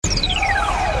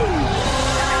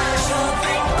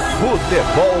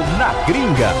Futebol na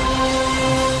Gringa.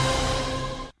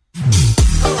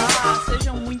 Olá,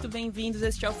 sejam muito bem-vindos.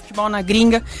 Este é o Futebol na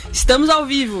Gringa. Estamos ao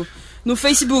vivo no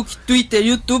Facebook, Twitter,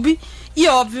 YouTube e,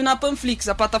 óbvio, na Panflix,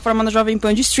 a plataforma da Jovem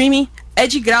Pan de streaming. É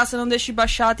de graça, não deixe de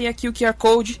baixar. Tem aqui o QR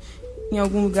Code em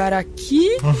algum lugar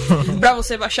aqui pra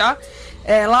você baixar.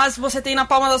 Lá, se você tem na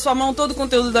palma da sua mão todo o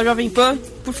conteúdo da Jovem Pan,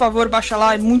 por favor, baixa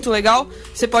lá, é muito legal.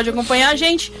 Você pode acompanhar a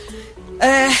gente.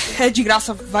 É de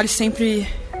graça, vale sempre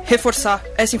reforçar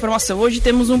essa informação. Hoje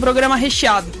temos um programa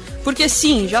recheado, porque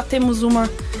sim, já temos uma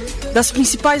das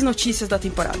principais notícias da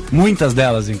temporada. Muitas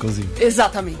delas, inclusive.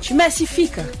 Exatamente. Messi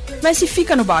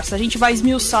fica no Barça. A gente vai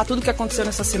esmiuçar tudo o que aconteceu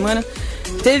nessa semana.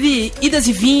 Teve idas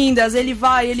e vindas, ele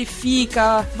vai, ele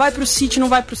fica, vai pro City, não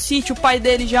vai pro City, o pai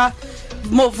dele já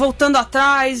voltando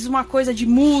atrás, uma coisa de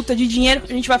multa, de dinheiro.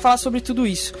 A gente vai falar sobre tudo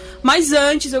isso. Mas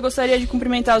antes, eu gostaria de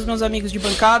cumprimentar os meus amigos de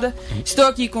bancada. Estou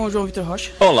aqui com o João Vitor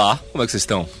Rocha. Olá, como é que vocês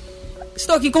estão?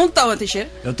 Estou aqui com o Tauan Teixeira.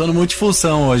 Eu tô no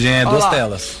multifunção hoje, hein? Duas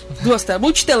telas. Duas telas,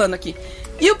 multitelando aqui.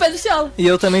 E o Pedro Ciala. E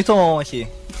eu também tô on aqui.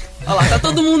 Olha lá, tá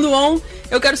todo mundo on.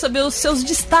 Eu quero saber os seus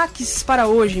destaques para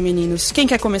hoje, meninos. Quem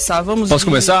quer começar? Posso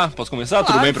começar? Claro,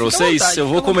 tudo bem pra vocês? Vontade, eu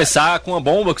vou começar com uma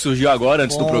bomba que surgiu agora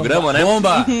antes do programa, né?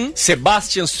 Bomba!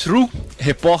 Sebastian Sru,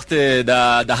 repórter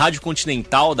da Rádio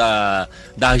Continental da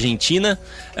Argentina,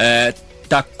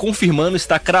 tá confirmando,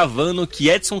 está cravando que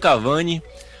Edson Cavani,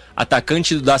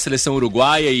 atacante da seleção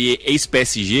uruguaia e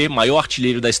ex-PSG, maior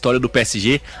artilheiro da história do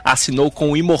PSG, assinou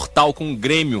com o Imortal, com o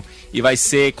Grêmio, e vai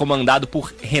ser comandado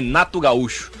por Renato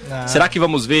Gaúcho. Será que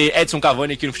vamos ver Edson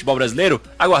Cavani aqui no futebol brasileiro?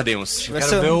 Aguardemos.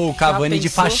 Quero ver o Cavani de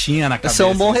faixinha na cabeça.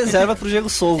 Vai ser um bom reserva pro Diego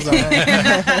Souza, né?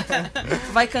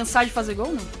 Vai cansar de fazer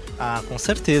gol, não? Ah, com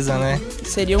certeza, né?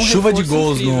 Seria um chuva de reforço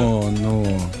gols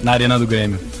incrível. na Arena do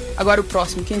Grêmio. Agora o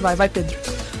próximo, quem vai? Vai, Pedro.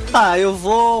 Eu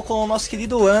vou com o nosso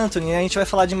querido Antony, né? A gente vai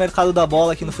falar de mercado da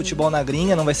bola aqui no Futebol na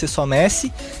Gringa, não vai ser só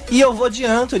Messi. E eu vou de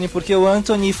Antony, porque o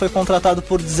Antony foi contratado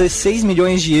por 16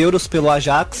 milhões de euros pelo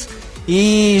Ajax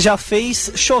e já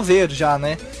fez chover já,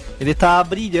 né? Ele tá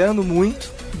brilhando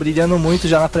muito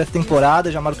já na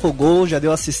pré-temporada, já marcou gol, já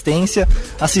deu assistência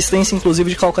inclusive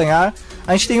de calcanhar.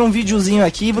 A gente tem um videozinho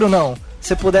aqui, Brunão. Se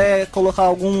você puder colocar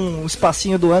algum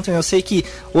espacinho do Antony, eu sei que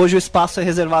hoje o espaço é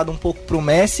reservado um pouco pro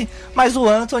Messi, mas o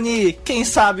Antony, quem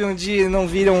sabe um dia não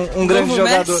vira um grande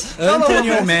jogador. Antony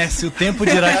ou Messi, o tempo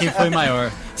dirá quem foi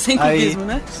maior. Sem clubismo,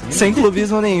 né? Sem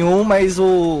clubismo nenhum, mas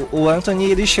o Antony,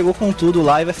 ele chegou com tudo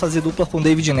lá e vai fazer dupla com o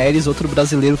David Neres, outro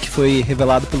brasileiro que foi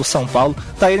revelado pelo São Paulo.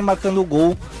 Tá ele marcando o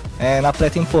gol na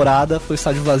pré-temporada, foi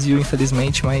estádio vazio,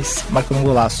 infelizmente, mas marcando um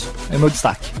golaço. É meu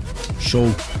destaque.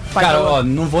 Show. Cara,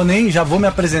 já vou me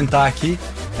apresentar aqui.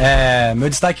 Meu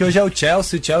destaque hoje é o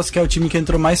Chelsea. O Chelsea, que é o time que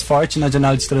entrou mais forte na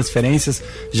janela de transferências,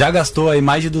 já gastou aí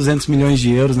mais de 200 milhões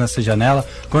de euros nessa janela.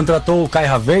 Contratou o Kai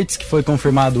Havertz, que foi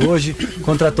confirmado hoje,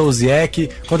 contratou o Ziyech,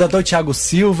 contratou o Thiago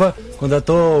Silva,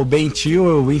 contratou o Ben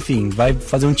Chilwell, enfim, vai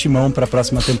fazer um timão para a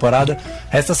próxima temporada.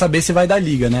 Resta saber se vai dar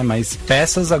liga, né? Mas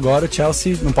peças agora o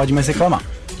Chelsea não pode mais reclamar.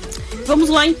 Vamos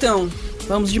lá então,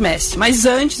 vamos de Messi. Mas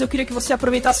antes eu queria que você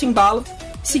aproveitasse o embalo,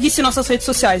 seguisse nossas redes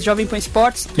sociais, Jovem Pan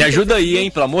Esportes. Me ajuda aí, hein,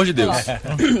 pelo amor de Deus.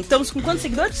 Estamos com quantos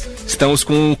seguidores? Estamos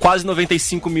com quase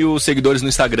 95 mil seguidores no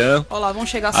Instagram. Olá, vamos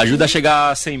chegar a 100 Ajuda a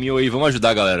chegar a 100 mil aí, vamos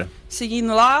ajudar, galera.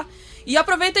 Seguindo lá. E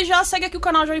aproveita e já segue aqui o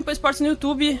canal Jovem Pan Esportes no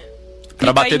YouTube.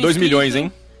 Pra bater 2 milhões,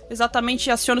 hein?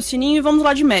 Exatamente, aciona o sininho e vamos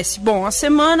lá de Messi. Bom, a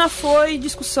semana foi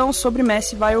discussão sobre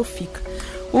Messi vai ou fica.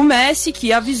 O Messi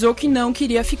que avisou que não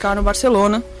queria ficar no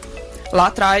Barcelona, lá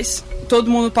atrás. Todo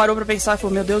mundo parou pra pensar e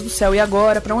falou, meu Deus do céu, e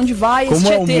agora? Pra onde vai esse Como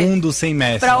é o GT? mundo sem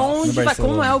Messi? Pra onde vai?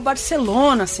 Como é o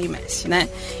Barcelona sem Messi, né?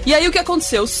 E aí o que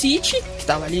aconteceu? O City, que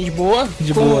tava ali de boa,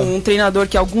 um treinador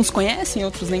que alguns conhecem,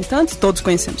 outros nem tanto, todos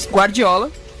conhecemos, Guardiola,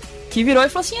 que virou e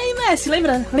falou assim, e aí Messi,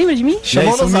 lembra de mim?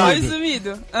 Chamou no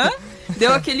sumido.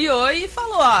 Deu aquele oi e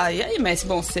falou, e aí Messi,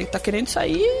 bom, você que tá querendo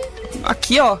sair,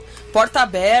 aqui ó, porta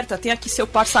aberta, tem aqui seu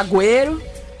parçagueiro,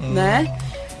 né?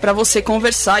 Pra você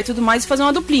conversar e tudo mais e fazer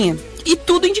uma duplinha. E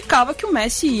tudo indicava que o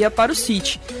Messi ia para o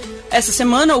City. Essa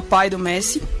semana, o pai do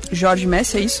Messi, Jorge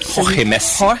Messi, é isso? Jorge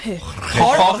Messi. Jorge.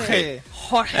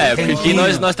 Porque aqui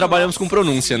nós trabalhamos com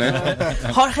pronúncia, né?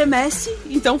 Jorge Messi,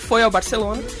 então foi ao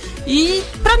Barcelona e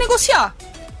pra negociar.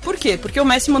 Por quê? Porque o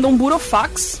Messi mandou um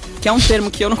burofax, que é um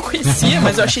termo que eu não conhecia,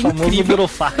 mas eu achei incrível.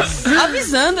 Burofax.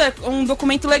 Avisando, é um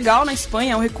documento legal na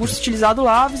Espanha, é um recurso utilizado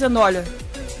lá, avisando, olha,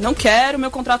 não quero,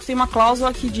 meu contrato tem uma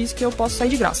cláusula que diz que eu posso sair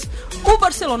de graça. O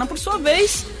Barcelona, por sua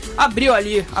vez, abriu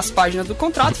ali as páginas do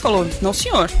contrato e falou, não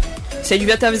senhor, você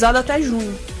devia ter avisado até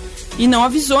junho. E não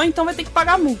avisou, então vai ter que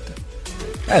pagar a multa.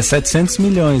 700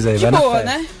 milhões aí, de vai boa, na fé.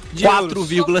 né?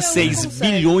 4,6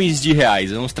 bilhões de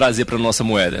reais. Vamos trazer para nossa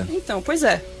moeda. Então, pois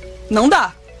é. Não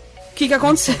dá. O que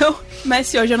aconteceu?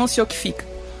 Messi hoje anunciou que fica.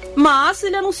 Mas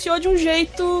ele anunciou de um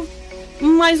jeito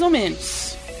mais ou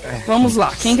menos. Vamos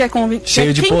lá. Quem quer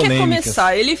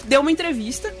começar? Ele deu uma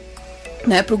entrevista,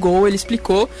 né, pro Gol. Ele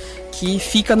explicou que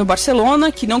fica no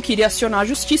Barcelona, que não queria acionar a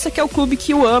justiça, que é o clube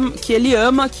que ele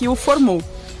ama, que o formou.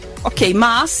 Ok,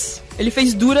 mas ele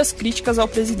fez duras críticas ao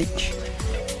presidente.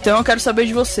 Então eu quero saber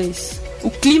de vocês. O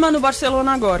clima no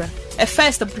Barcelona agora é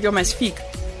festa porque o Messi fica?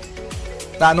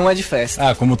 Ah, não é de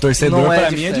festa. Como torcedor,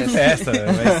 pra mim é de festa.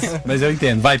 Mas eu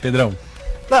entendo. Vai, Pedrão.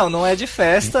 Não é de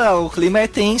festa. O clima é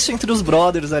tenso entre os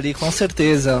brothers ali, com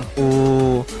certeza.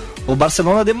 O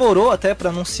Barcelona demorou até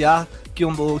pra anunciar que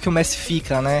o Messi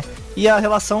fica, né? E a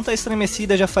relação tá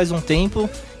estremecida já faz um tempo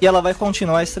e ela vai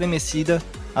continuar estremecida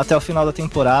até o final da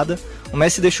temporada. O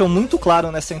Messi deixou muito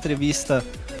claro nessa entrevista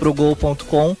pro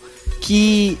Gol.com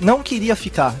que não queria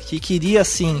ficar, que queria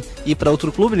sim ir para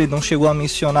outro clube. Ele não chegou a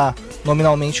mencionar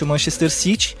nominalmente o Manchester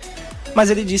City, mas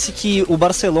ele disse que o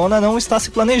Barcelona não está se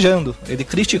planejando. Ele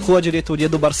criticou a diretoria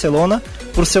do Barcelona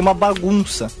por ser uma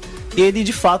bagunça. Ele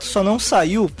de fato só não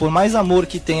saiu, por mais amor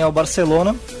que tem ao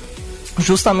Barcelona,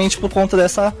 justamente por conta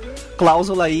dessa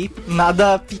cláusula aí,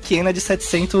 nada pequena, de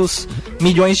 700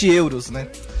 milhões de euros, né?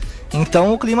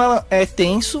 Então o clima é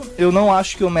tenso. Eu não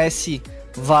acho que o Messi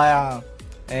vai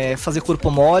fazer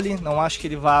corpo mole, não acho que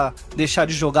ele vai deixar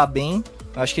de jogar bem,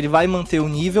 acho que ele vai manter o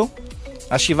nível,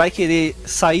 acho que vai querer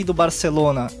sair do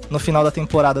Barcelona no final da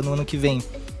temporada, no ano que vem,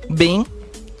 bem,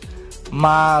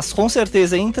 mas com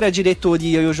certeza entre a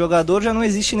diretoria e o jogador já não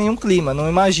existe nenhum clima. Não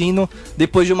imagino,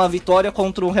 depois de uma vitória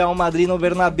contra o Real Madrid no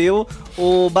Bernabéu,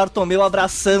 o Bartomeu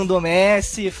abraçando o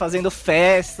Messi, fazendo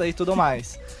festa e tudo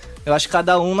mais. Eu acho que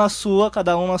cada um na sua,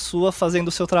 fazendo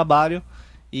o seu trabalho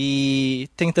e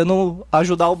tentando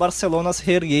ajudar o Barcelona a se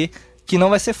reerguer, que não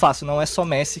vai ser fácil. Não é só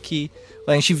Messi, que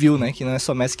a gente viu, né? Que não é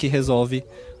só Messi que resolve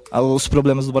os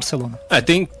problemas do Barcelona.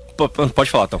 Pode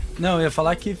falar, Tom. Não, eu ia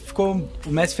falar que o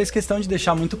Messi fez questão de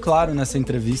deixar muito claro nessa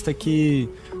entrevista que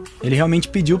ele realmente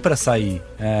pediu para sair,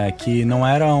 que não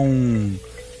era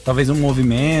talvez um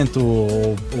movimento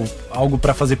ou algo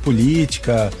para fazer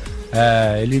política.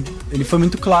 Ele foi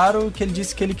muito claro que ele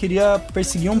disse que ele queria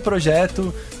perseguir um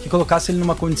projeto que colocasse ele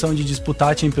numa condição de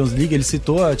disputar a Champions League. Ele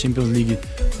citou a Champions League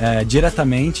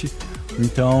diretamente,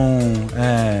 então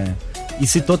e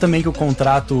citou também que o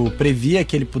contrato previa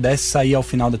que ele pudesse sair ao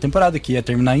final da temporada, que ia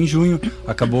terminar em junho,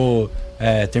 acabou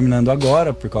terminando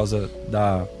agora por causa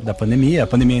da pandemia. A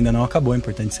pandemia ainda não acabou, é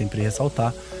importante sempre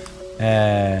ressaltar.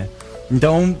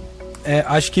 Então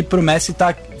acho que pro Messi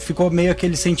ficou meio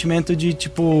aquele sentimento de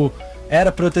tipo,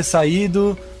 era pra eu ter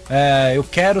saído, eu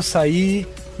quero sair,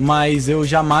 mas eu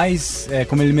jamais,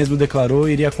 como ele mesmo declarou,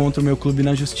 iria contra o meu clube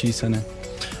na justiça, né?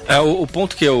 O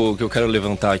ponto que eu quero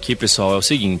levantar aqui, pessoal, é o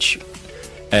seguinte: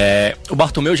 o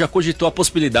Bartomeu já cogitou a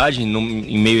possibilidade,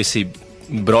 em meio a esse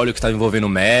imbróglio que estava envolvendo o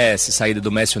Messi, saída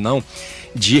do Messi ou não,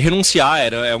 de renunciar.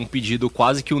 Era um pedido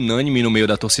quase que unânime no meio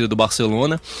da torcida do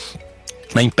Barcelona,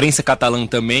 na imprensa catalã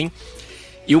também.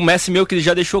 E o Messi meio que ele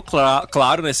já deixou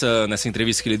claro nessa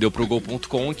entrevista que ele deu pro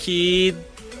Gol.com que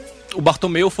o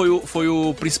Bartomeu foi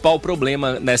o principal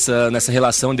problema nessa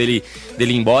relação dele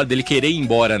ir embora, dele querer ir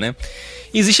embora, né?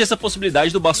 E existe essa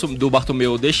possibilidade do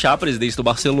Bartomeu deixar a presidência do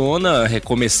Barcelona,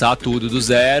 recomeçar tudo do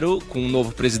zero, com um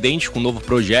novo presidente, com um novo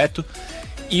projeto,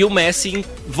 e o Messi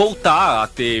voltar a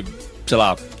ter, sei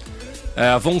lá,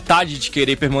 a vontade de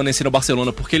querer permanecer no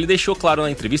Barcelona, porque ele deixou claro na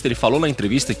entrevista, ele falou na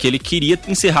entrevista que ele queria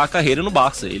encerrar a carreira no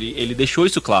Barça. Ele deixou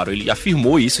isso claro, ele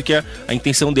afirmou isso, que a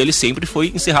intenção dele sempre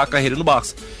foi encerrar a carreira no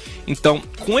Barça. Então,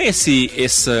 com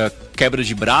essa quebra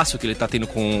de braço que ele tá tendo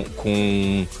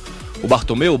com o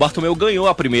Bartomeu ganhou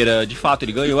a primeira, de fato,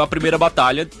 ele ganhou a primeira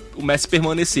batalha. O Messi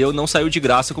permaneceu, não saiu de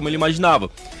graça como ele imaginava.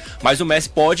 Mas o Messi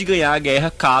pode ganhar a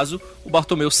guerra caso o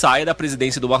Bartomeu saia da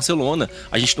presidência do Barcelona.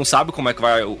 A gente não sabe como é que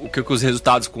vai, o que os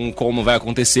resultados, como vai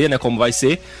acontecer, né, como vai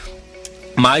ser.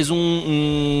 Mas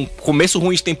um começo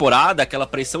ruim de temporada, aquela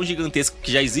pressão gigantesca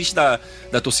que já existe da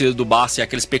torcida do Barça e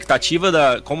aquela expectativa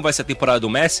como vai ser a temporada do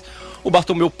Messi, o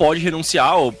Bartomeu pode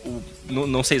renunciar,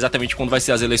 não sei exatamente quando vai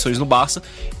ser as eleições no Barça,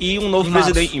 e um novo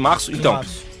presidente... Em março?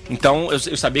 Então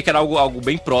eu sabia que era algo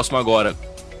bem próximo agora.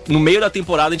 No meio da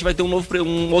temporada a gente vai ter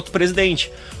um outro presidente.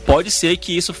 Pode ser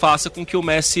que isso faça com que o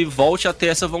Messi volte a ter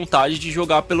essa vontade de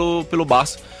jogar pelo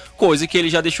Barça, coisa que ele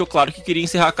já deixou claro que queria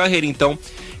encerrar a carreira. Então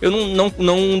eu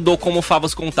não dou como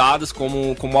favas contadas,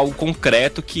 como algo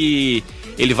concreto que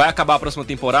ele vai acabar a próxima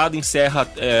temporada,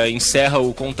 encerra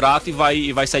o contrato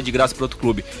e vai sair de graça para outro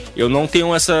clube. Eu não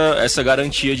tenho essa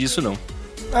garantia disso, não.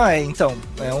 Então,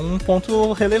 é um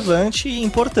ponto relevante e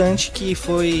importante que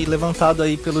foi levantado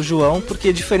aí pelo João,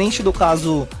 porque diferente do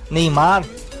caso Neymar,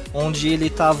 onde ele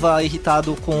estava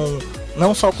irritado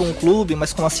não só com o clube,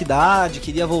 mas com a cidade,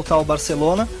 queria voltar ao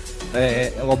Barcelona,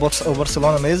 ao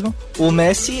Barcelona mesmo. O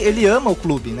Messi, ele ama o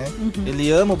clube, né?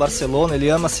 Ele ama o Barcelona, ele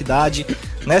ama a cidade.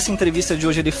 Nessa entrevista de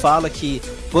hoje ele fala que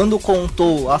quando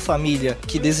contou à família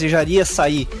que desejaria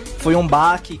sair, foi um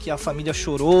baque, que a família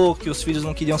chorou, que os filhos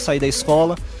não queriam sair da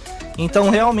escola. Então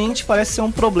realmente parece ser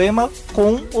um problema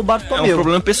com o Bartomeu. É um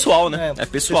problema pessoal, né? É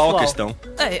pessoal a questão.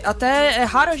 Até é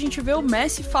raro a gente ver o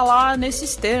Messi falar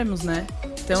nesses termos, né?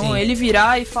 Então ele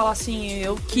virar e falar assim,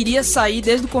 eu queria sair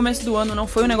desde o começo do ano, não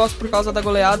foi um negócio por causa da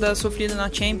goleada sofrida na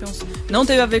Champions, não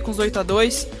teve a ver com os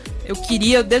 8-2, eu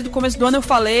queria, desde o começo do ano eu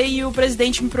falei e o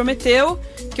presidente me prometeu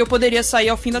que eu poderia sair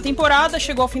ao fim da temporada,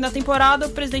 chegou ao fim da temporada, o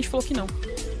presidente falou que não.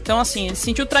 Então assim, ele se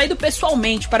sentiu traído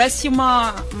pessoalmente, parece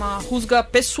uma rusga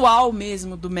pessoal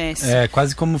mesmo do Messi. É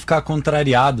quase como ficar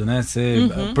contrariado, né?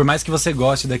 Por mais que você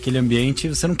goste daquele ambiente,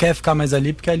 você não quer ficar mais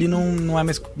ali porque ali não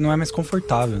é mais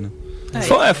confortável, né?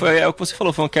 É o que você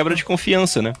falou, foi uma quebra de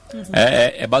confiança, né?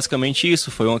 É basicamente isso,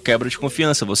 foi uma quebra de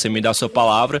confiança. Você me dá a sua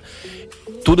palavra,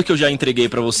 tudo que eu já entreguei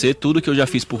pra você, tudo que eu já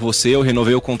fiz por você, eu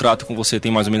renovei o contrato com você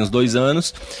tem mais ou menos 2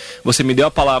 anos. Você me deu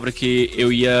a palavra que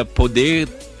eu ia poder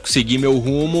seguir meu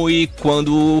rumo e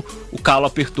quando o calo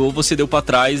apertou, você deu pra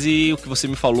trás e o que você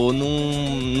me falou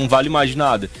não vale mais de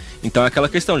nada. Então é aquela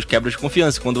questão de quebra de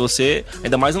confiança, quando você,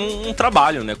 ainda mais um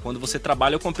trabalho, né? Quando você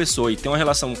trabalha com a pessoa e tem uma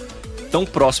relação tão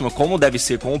próxima como deve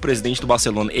ser com o presidente do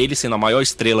Barcelona, ele sendo a maior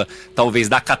estrela, talvez,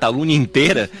 da Catalunha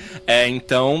inteira,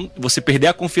 então você perder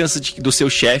a confiança do seu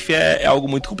chefe é algo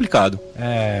muito complicado.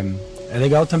 É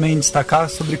legal também destacar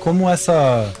sobre como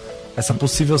essa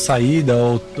possível saída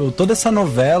ou toda essa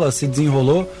novela se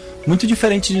desenrolou muito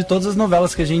diferente de todas as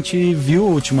novelas que a gente viu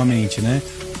ultimamente, né?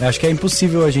 Eu acho que é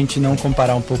impossível a gente não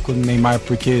comparar um pouco o Neymar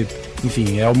porque,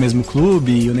 enfim, é o mesmo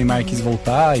clube e o Neymar quis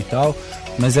voltar e tal,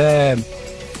 mas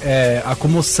a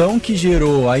comoção que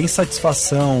gerou a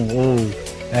insatisfação ou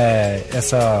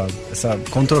essa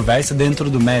controvérsia dentro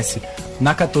do Messi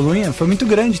na Catalunha foi muito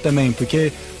grande também,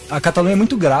 porque a Catalunha é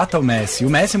muito grata ao Messi, o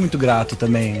Messi é muito grato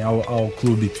também ao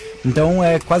clube. Então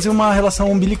é quase uma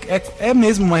relação umbilical, é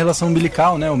mesmo uma relação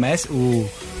umbilical, né? O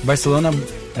Barcelona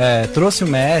trouxe o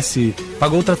Messi,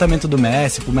 pagou o tratamento do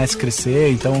Messi, pro Messi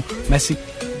crescer, então o Messi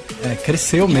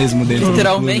cresceu mesmo dentro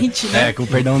literalmente, do né? Com o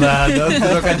perdão do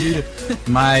trocadilho.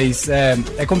 Mas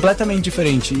é completamente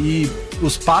diferente. E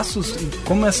os passos,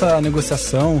 como essa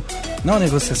negociação, não a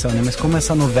negociação, né? Mas como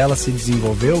essa novela se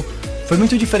desenvolveu, foi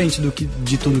muito diferente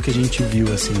de tudo que a gente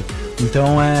viu, assim.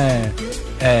 Então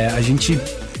a gente...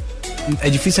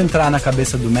 É difícil entrar na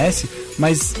cabeça do Messi,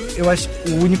 mas eu acho que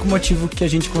o único motivo que a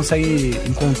gente consegue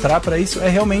encontrar para isso é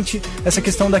realmente essa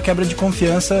questão da quebra de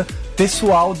confiança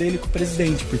pessoal dele com o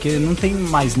presidente, porque não tem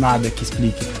mais nada que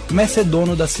explique. O Messi é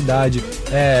dono da cidade,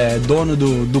 é dono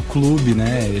do clube,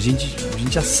 né? A gente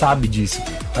já sabe disso.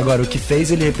 Agora, o que fez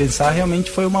ele repensar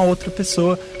realmente foi uma outra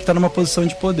pessoa que tá numa posição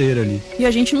de poder ali. E a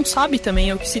gente não sabe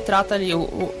também o que se trata ali,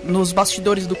 nos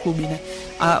bastidores do clube, né?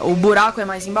 O buraco é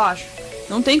mais embaixo.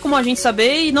 Não tem como a gente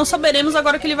saber e não saberemos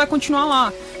agora que ele vai continuar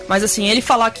lá. Mas assim, ele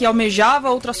falar que almejava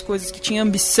outras coisas, que tinha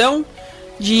ambição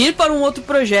de ir para um outro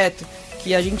projeto,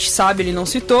 que a gente sabe, ele não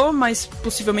citou, mas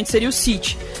possivelmente seria o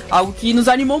City. Algo que nos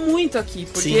animou muito aqui,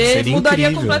 porque mudaria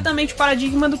incrível. Completamente o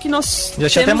paradigma do que nós já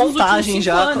tinha até montagem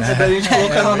já, pra gente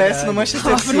colocar o Messi no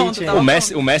Manchester City.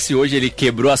 O Messi hoje, ele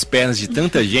quebrou as pernas de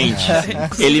tanta gente.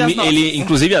 Ele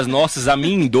inclusive as nossas, a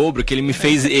mim em dobro, que ele me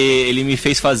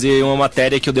fez fazer uma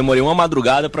matéria que eu demorei uma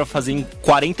madrugada pra fazer em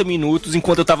 40 minutos,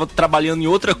 enquanto eu tava trabalhando em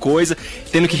outra coisa,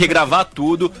 tendo que regravar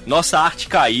tudo. Nossa arte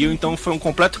caiu, então foi um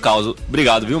completo caos.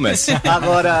 Obrigado, viu, Messi?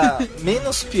 Agora,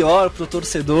 menos pior pro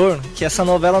torcedor que essa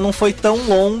novela não foi tão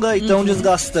longa e tão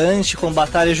desgastante, com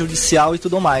batalha judicial e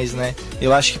tudo mais, né?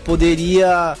 Eu acho que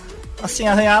poderia, assim,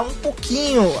 arranhar um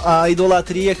pouquinho a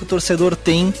idolatria que o torcedor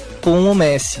tem com o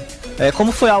Messi.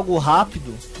 Como foi algo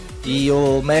rápido e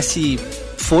o Messi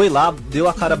foi lá, deu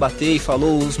a cara a bater e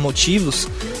falou os motivos,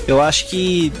 eu acho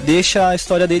que deixa a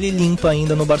história dele limpa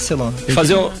ainda no Barcelona.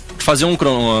 Fazer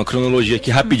uma cronologia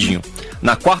aqui rapidinho.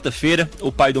 Na quarta-feira,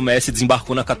 o pai do Messi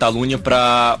desembarcou na Catalunha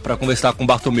para conversar com o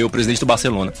Bartomeu, o presidente do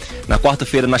Barcelona. Na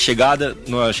quarta-feira, na chegada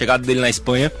dele na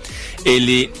Espanha,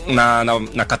 ele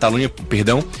na Catalunha,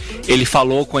 perdão, ele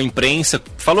falou com a imprensa,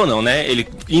 falou não, né? Ele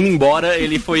indo embora,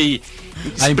 ele foi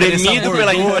espremido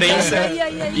pela imprensa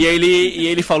e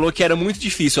ele falou que era muito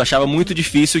difícil, achava muito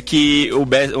difícil que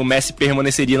o Messi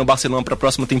permaneceria no Barcelona para a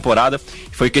próxima temporada.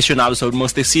 Foi questionado sobre o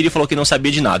Manchester City e falou que não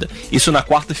sabia de nada. Isso na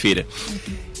quarta-feira.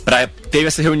 teve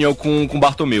essa reunião com o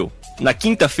Bartomeu. Na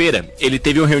quinta-feira, ele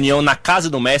teve uma reunião na casa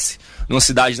do Messi, numa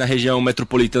cidade na região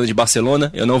metropolitana de Barcelona.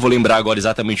 Eu não vou lembrar agora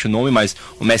exatamente o nome, mas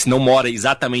o Messi não mora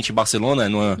exatamente em Barcelona,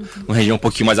 numa região um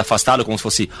pouquinho mais afastada, como se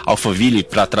fosse Alphaville,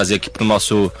 para trazer aqui pro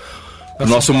nosso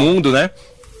mundo, né?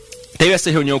 Teve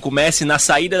essa reunião com o Messi. Na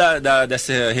saída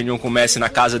dessa reunião com o Messi na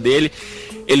casa dele,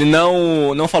 ele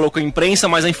não falou com a imprensa,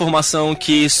 mas a informação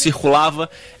que circulava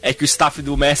é que o staff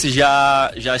do Messi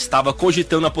já estava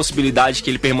cogitando a possibilidade que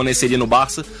ele permaneceria no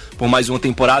Barça por mais uma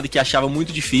temporada e que achava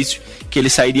muito difícil que ele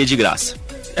sairia de graça.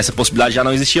 Essa possibilidade já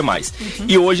não existia mais.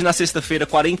 E hoje, na sexta-feira,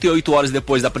 48 horas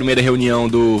depois da primeira reunião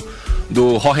do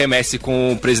Jorge Messi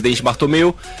com o presidente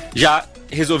Bartomeu, já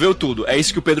resolveu tudo. É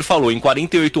isso que o Pedro falou. Em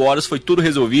 48 horas foi tudo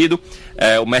resolvido.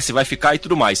 O Messi vai ficar e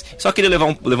tudo mais. Só queria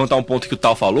levantar um ponto que o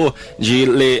Tal falou, de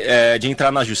entrar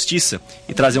na justiça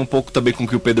e trazer um pouco também com o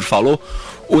que o Pedro falou.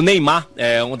 O Neymar,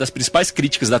 uma das principais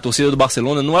críticas da torcida do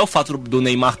Barcelona não é o fato do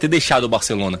Neymar ter deixado o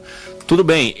Barcelona. Tudo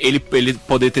bem, ele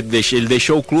poder ter deixado, ele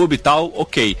deixou o clube e tal,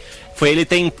 ok. Foi ele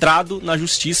ter entrado na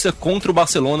justiça contra o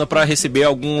Barcelona para receber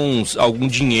algum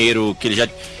dinheiro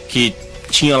que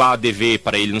tinha lá a dever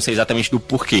para ele, não sei exatamente do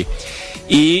porquê.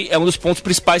 E é um dos pontos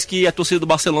principais que a torcida do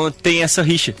Barcelona tem essa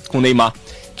rixa com o Neymar,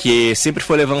 que sempre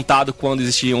foi levantado quando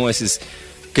existiam esses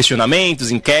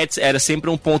questionamentos, enquetes, era sempre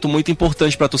um ponto muito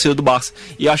importante para a torcida do Barça.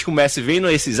 E eu acho que o Messi, vendo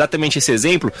exatamente esse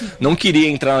exemplo, não queria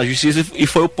entrar na justiça, e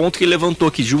foi o ponto que ele levantou,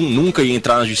 que nunca ia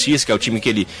entrar na justiça, que é o time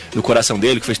do coração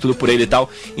dele, que fez tudo por ele e tal.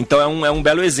 Então é um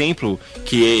belo exemplo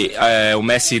que o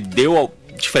Messi deu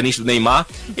diferente do Neymar.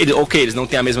 Eles não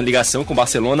têm a mesma ligação com o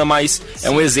Barcelona, mas é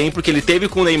um exemplo que ele teve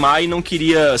com o Neymar e não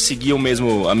queria seguir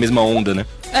a mesma onda, né?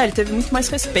 Ele teve muito mais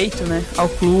respeito, né, ao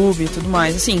clube e tudo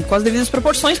mais, assim, com as devidas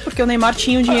proporções, porque o Neymar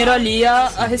tinha o dinheiro ali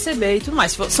a receber e tudo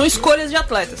mais. São escolhas de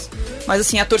atletas. Mas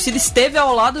assim, a torcida esteve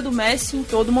ao lado do Messi em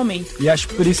todo momento. E acho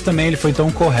que por isso também ele foi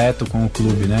tão correto com o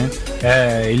clube, né?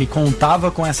 Ele contava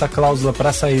com essa cláusula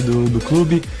para sair do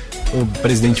clube. O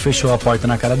presidente fechou a porta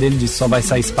na cara dele, disse só vai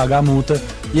sair se pagar a multa.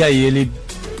 E aí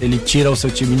ele tira o seu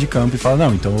time de campo e fala,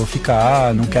 não, então eu vou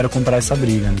ficar, não quero comprar essa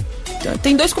briga, né?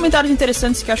 Tem dois comentários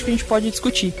interessantes que acho que a gente pode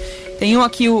discutir. Tem um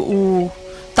aqui, o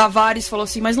Tavares falou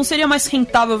assim, mas não seria mais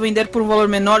rentável vender por um valor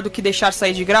menor do que deixar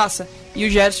sair de graça? E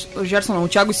o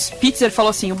Thiago Spitzer falou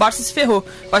assim, o Barça se ferrou,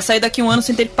 vai sair daqui um ano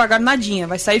sem ter que pagar nadinha,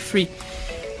 vai sair free.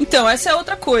 Então, essa é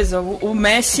outra coisa, o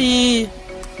Messi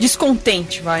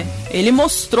descontente, ele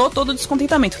mostrou todo o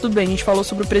descontentamento. Tudo bem, a gente falou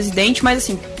sobre o presidente, mas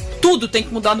assim, tudo tem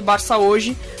que mudar no Barça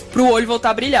hoje pro olho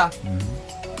voltar a brilhar.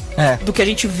 Do que a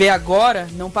gente vê agora,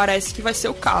 não parece que vai ser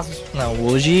o caso. Não,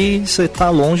 hoje isso tá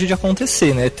longe de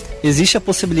acontecer, né? Existe a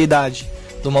possibilidade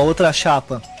de uma outra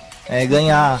chapa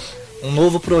ganhar, um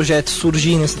novo projeto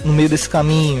surgir no meio desse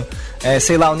caminho,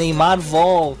 sei lá, o Neymar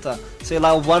volta, sei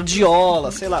lá, o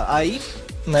Guardiola, sei lá, aí,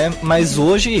 né? Mas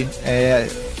hoje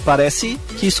parece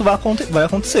que isso vai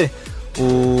acontecer.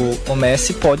 O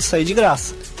Messi pode sair de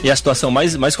graça. E a situação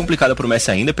mais complicada pro Messi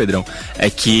ainda, Pedrão,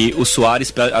 é que o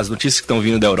Suárez, as notícias que estão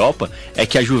vindo da Europa, é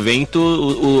que a Juventus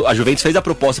fez a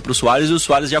proposta pro Suárez e o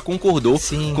Suárez já concordou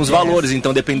com os valores,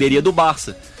 então dependeria do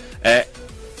Barça.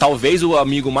 Talvez o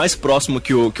amigo mais próximo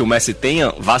que o Messi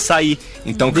tenha vá sair.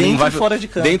 Então, dentro e fora de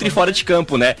campo. Dentro e fora de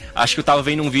campo, né? Acho que eu tava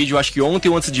vendo um vídeo, acho que ontem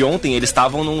ou antes de ontem, eles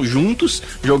estavam juntos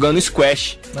jogando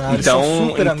squash.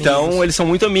 Então eles são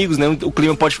muito amigos, né? O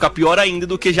clima pode ficar pior ainda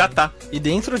do que já tá. E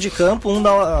dentro de campo, um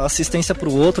dá assistência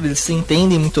pro outro, eles se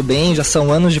entendem muito bem, já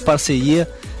são anos de parceria.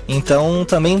 Então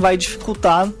também vai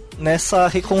dificultar nessa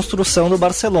reconstrução do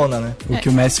Barcelona, né? O que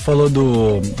o Messi falou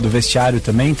do vestiário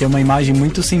também, tem uma imagem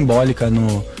muito simbólica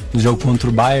no jogo contra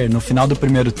o Bayern, no final do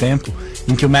primeiro tempo,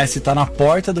 em que o Messi tá na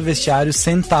porta do vestiário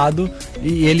sentado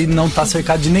e ele não tá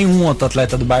cercado de nenhum outro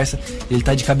atleta do Barça, ele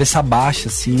tá de cabeça baixa,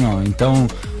 assim, ó. Então,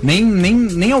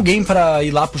 nem alguém pra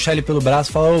ir lá puxar ele pelo braço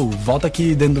e falar, volta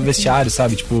aqui dentro do vestiário,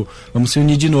 sabe? Tipo, vamos se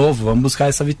unir de novo, vamos buscar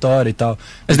essa vitória e tal.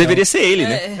 Mas deveria ser ele,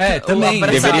 né? Também.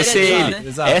 Deveria ser ele.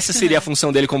 Né? Essa seria a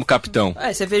função dele como capitão.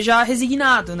 Você vê já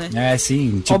resignado, né?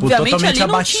 Sim, tipo, obviamente, totalmente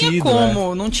ali abatido. Não tinha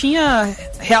como, não tinha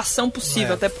reação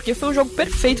possível, até porque foi um jogo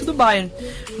perfeito do Bayern.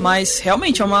 Mas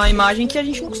realmente é uma imagem que a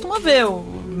gente não costuma ver. O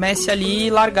Messi ali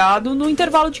largado no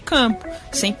intervalo de campo,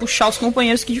 sem puxar os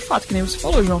companheiros, que de fato, que nem você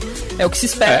falou, João, é o que se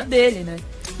espera dele, né?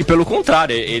 E pelo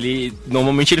contrário,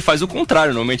 normalmente ele faz o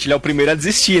contrário, normalmente ele é o primeiro a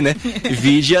desistir, né?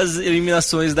 Vide as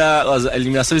eliminações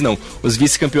os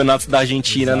vice-campeonatos da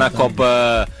Argentina na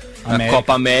Copa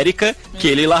América, que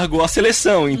ele largou a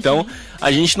seleção. Então,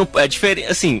 a gente não é diferente,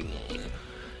 assim.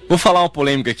 Vou falar uma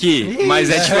polêmica aqui, mas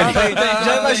é diferente.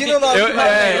 Já imagina o nome.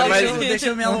 Deixa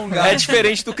eu me alongar. É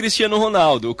diferente do Cristiano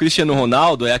Ronaldo. O Cristiano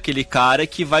Ronaldo é aquele cara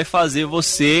que vai fazer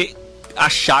você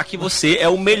achar que você é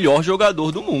o melhor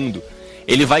jogador do mundo.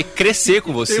 Ele vai crescer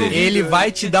com você. Ele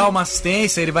vai te dar uma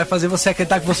assistência, ele vai fazer você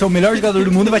acreditar que você é o melhor jogador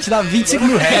do mundo e vai te dar 25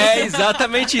 mil reais. É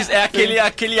exatamente isso. É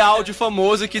aquele áudio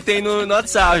famoso que tem no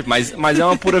WhatsApp. Mas é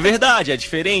uma pura verdade, é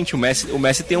diferente. O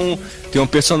Messi tem uma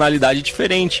personalidade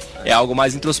diferente. É algo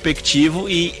mais introspectivo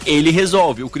e ele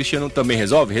resolve. O Cristiano também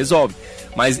resolve? Resolve.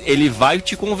 Mas ele vai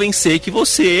te convencer que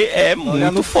você é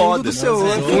muito foda. No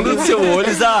fundo do seu olho,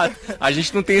 exato. A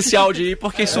gente não tem esse áudio aí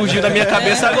porque surgiu na minha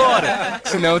cabeça agora.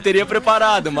 Senão eu teria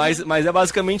preparado, mas é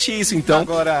basicamente isso. Então.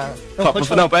 Agora.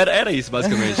 Era isso,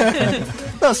 basicamente.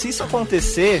 Não, se isso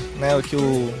acontecer, né, o que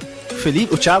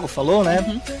o Thiago falou,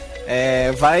 né?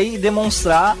 Vai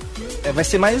demonstrar. Vai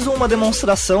ser mais uma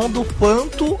demonstração do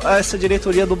quanto essa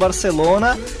diretoria do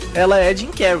Barcelona ela é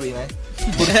Jim Carrey, né?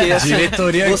 Porque assim,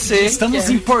 diretoria, estamos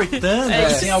importando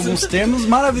assim, alguns termos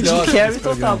maravilhosos. Jim Carrey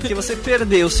total, porque você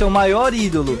perdeu o seu maior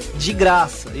ídolo de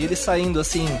graça e ele saindo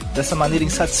assim, dessa maneira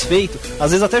insatisfeito,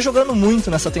 às vezes até jogando muito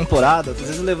nessa temporada, às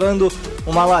vezes levando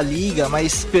uma La Liga,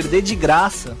 mas perder de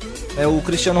graça. O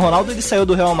Cristiano Ronaldo ele saiu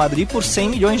do Real Madrid por 100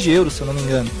 milhões de euros, se eu não me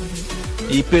engano.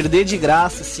 E perder de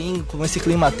graça, assim, com esse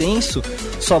clima tenso,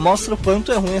 só mostra o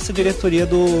quanto é ruim essa diretoria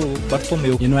do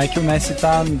Bartomeu. E não é que o Messi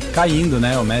tá caindo,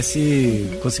 né? O Messi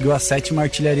conseguiu a 7ª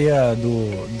artilharia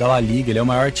da La Liga. Ele é o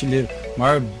maior artilheiro,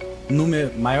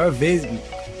 maior vez...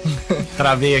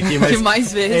 Travei aqui, mas... Que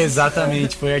mais vezes.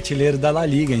 Exatamente, foi artilheiro da La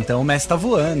Liga. Então o Messi tá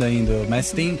voando ainda. O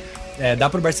Messi tem... dá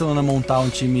pro Barcelona montar um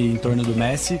time em torno do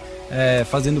Messi,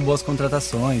 fazendo boas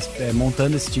contratações,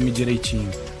 montando esse time direitinho.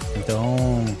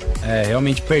 Então,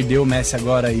 realmente perder o Messi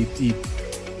agora e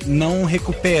não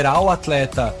recuperar o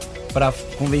atleta para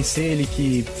convencer ele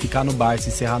que ficar no Barça,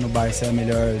 encerrar no Barça é a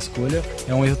melhor escolha,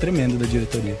 é um erro tremendo da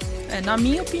diretoria. Na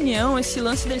minha opinião, esse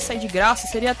lance dele sair de graça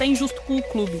seria até injusto com o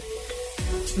clube.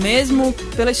 Mesmo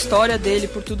pela história dele,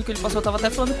 por tudo que ele passou, eu tava até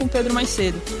falando com o Pedro mais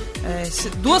cedo.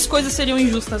 Duas coisas seriam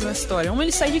injustas nessa história. Uma,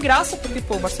 ele sair de graça, porque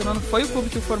o Barcelona foi o clube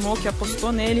que o formou, que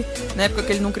apostou nele, na época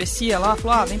que ele não crescia lá,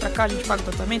 falou, vem pra cá, a gente paga o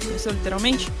tratamento, cresceu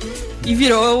literalmente, e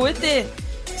virou o ET.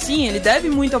 Sim, ele deve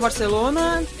muito ao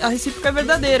Barcelona, a recíproca é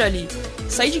verdadeira ali.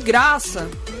 Sair de graça,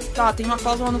 tem uma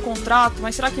cláusula no contrato,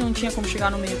 mas será que não tinha como chegar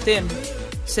no meio termo?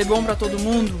 Ser bom pra todo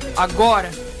mundo,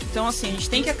 agora? Então assim, a gente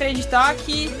tem que acreditar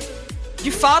que de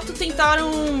fato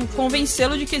tentaram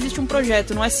convencê-lo de que existe um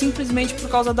projeto, não é simplesmente por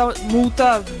causa da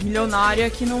multa milionária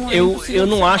que não é eu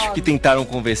não acho que tentaram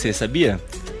convencer, sabia?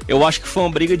 Eu acho que foi uma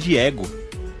briga de ego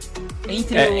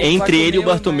entre ele e o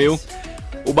Bartomeu.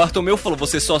 O Bartomeu falou,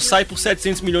 você só sai por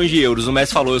 700 milhões de euros. O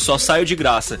Messi falou, eu só saio de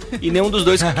graça. E nenhum dos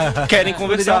dois querem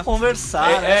conversar.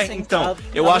 Então,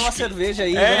 eu acho uma cerveja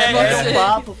aí, um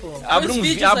papo, pô. Abre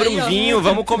um vinho,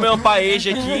 vamos comer uma paeja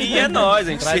aqui e é nóis,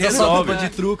 a gente se resolve. De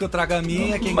truque, eu trago a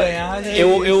minha, quem ganhar...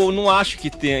 Eu não acho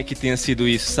que tenha sido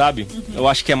isso, sabe? Eu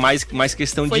acho que é mais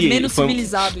questão de...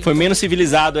 Foi menos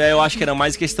civilizado, eu acho que era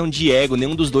mais questão de ego.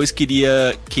 Nenhum dos dois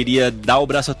queria dar o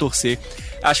braço a torcer.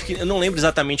 Acho que eu não lembro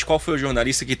exatamente qual foi o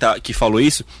jornalista que falou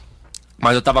isso,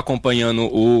 mas eu estava acompanhando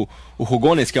o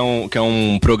Rugones, que é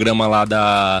um programa lá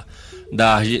da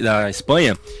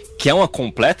Espanha, que é uma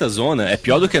completa zona, é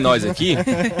pior do que nós aqui.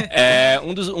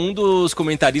 Um dos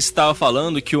comentaristas estava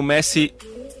falando que o Messi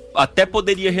até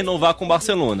poderia renovar com o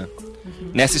Barcelona.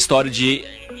 Nessa história de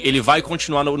ele vai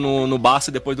continuar no Barça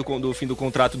depois do fim do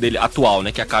contrato dele atual,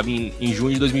 né, que acaba em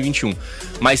junho de 2021.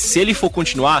 Mas se ele for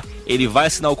continuar, ele vai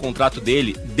assinar o contrato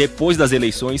dele depois das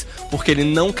eleições, porque ele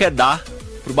não quer dar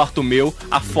pro Bartomeu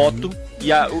a foto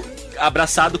e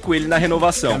abraçado com ele na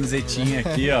renovação. Camisetinha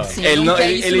aqui, ó. Sim,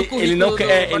 ele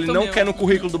não quer no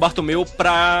currículo do Bartomeu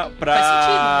pra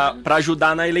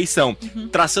ajudar na eleição.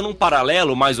 Traçando um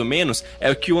paralelo, mais ou menos, é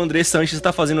o que o André Sanches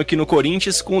está fazendo aqui no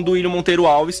Corinthians com o Duílio Monteiro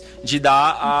Alves, de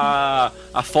dar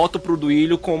a foto pro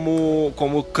Duílio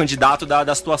como candidato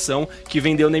da situação que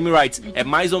vendeu o name rights. É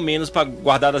mais ou menos para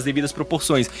guardar as devidas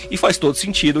proporções. E faz todo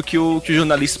sentido que o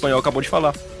jornalista espanhol acabou de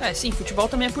falar. Sim, futebol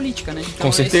também é política, né? Então,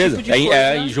 com certeza. Tipo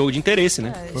é jogo de interesse,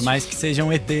 né? Por mais que seja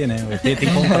um ET, né? O ET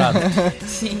tem comprado.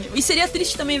 Sim. E seria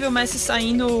triste também ver o Messi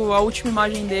saindo, a última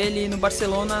imagem dele no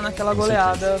Barcelona naquela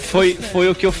goleada. Foi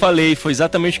o que eu falei, foi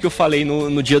exatamente o que eu falei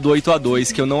no dia do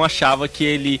 8-2, que eu não achava que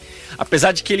ele,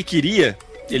 apesar de que ele queria,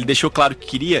 ele deixou claro que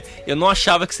queria, eu não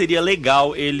achava que seria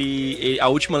legal a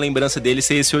última lembrança dele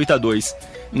ser esse 8-2.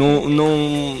 Não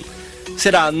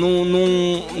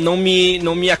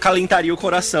me acalentaria o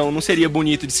coração. Não seria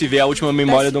bonito de se ver a última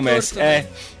memória do Messi.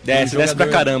 Desce pra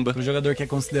caramba. O jogador que é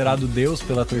considerado Deus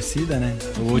pela torcida, né?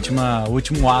 O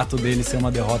último ato dele ser uma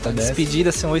derrota dessa.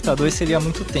 Despedida sem 8-2 seria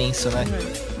muito tenso, né?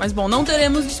 Mas bom, não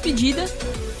teremos despedida.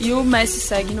 E o Messi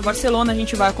segue no Barcelona. A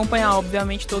gente vai acompanhar,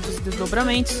 obviamente, todos os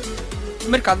desdobramentos. o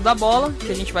mercado da bola,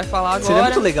 que a gente vai falar agora. Seria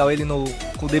muito legal ele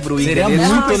com o De Bruyne. Seria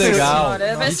muito legal.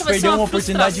 Senhora, A gente perdeu uma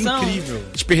oportunidade frustração. incrível.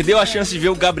 A gente perdeu a chance de ver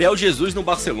o Gabriel Jesus no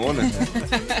Barcelona.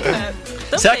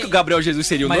 Será que o Gabriel Jesus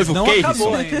seria o Mas noivo não Keirson?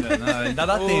 acabou ainda, não, ainda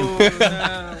dá tempo.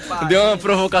 Não, Deu uma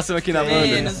provocação aqui na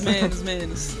banda.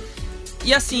 Menos.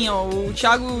 E assim, ó, o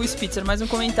Thiago Spitzer, mais um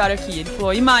comentário aqui. Ele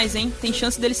falou, e mais, hein? Tem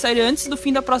chance dele sair antes do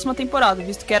fim da próxima temporada,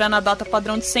 visto que era na data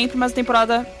padrão de sempre, mas a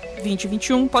temporada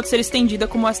 2021 pode ser estendida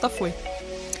como esta foi.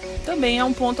 Também é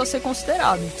um ponto a ser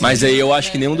considerado. Mas aí eu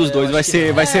acho que nenhum dos dois vai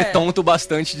ser tonto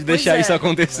bastante de deixar isso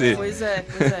acontecer. Pois é.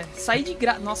 Sair de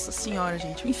graça. Nossa senhora,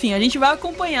 gente. Enfim, a gente vai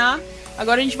acompanhar.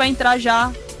 Agora a gente vai entrar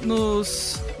já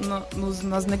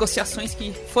nas negociações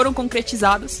que foram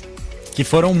concretizadas. Que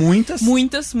foram muitas.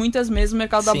 Muitas mesmo. O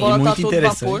mercado da bola tá todo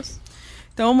vapor.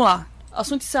 Então vamos lá.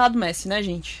 Assunto encerrado, Messi, né,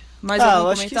 gente? Mais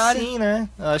algum comentário? Acho que sim, né?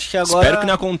 Acho que agora... Espero que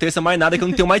não aconteça mais nada, que eu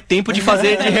não tenho mais tempo de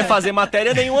refazer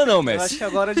matéria nenhuma não, Messi. Eu acho que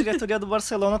agora a diretoria do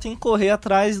Barcelona tem que correr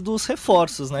atrás dos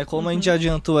reforços, né? Como a gente já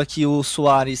adiantou aqui, o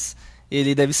Suárez,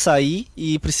 ele deve sair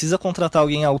e precisa contratar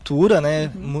alguém à altura,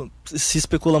 né? Se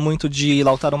especula muito de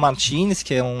Lautaro Martinez,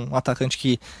 que é um atacante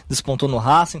que despontou no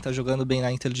Racing, tá jogando bem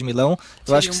na Inter de Milão.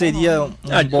 Eu acho que seria um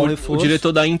bom reforço. O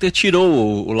diretor da Inter tirou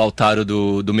o Lautaro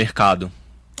do mercado.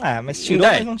 Mas tirou,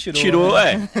 mas não tirou. Tirou,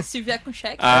 né? Se vier com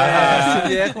cheque. Se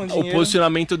vier com dinheiro. O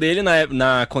posicionamento dele,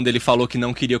 quando ele falou que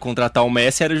não queria contratar o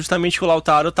Messi, era justamente que o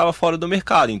Lautaro estava fora do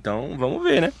mercado. Então, vamos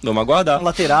ver, né? Vamos aguardar. Um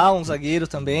lateral, um zagueiro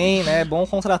também, né? É bom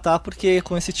contratar, porque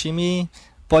com esse time...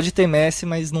 Pode ter Messi,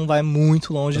 mas não vai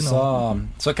muito longe, não.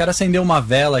 Só quero acender uma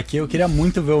vela aqui. Eu queria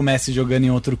muito ver o Messi jogando em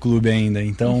outro clube ainda.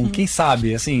 Então, quem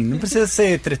sabe, assim, não precisa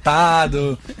ser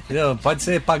tretado, entendeu? Pode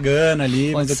ser pagando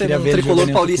ali, mas eu queria ver ele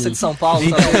tricolor paulista de São Paulo.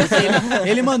 Então,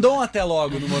 ele mandou um até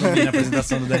logo no Morumbi na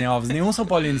apresentação do Dani Alves. Nenhum São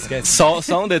Paulino esquece. Só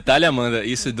um detalhe, Amanda.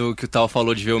 Isso do que o Tal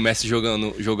falou de ver o Messi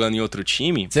jogando em outro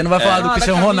time. Você não vai falar do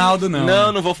Cristiano Ronaldo,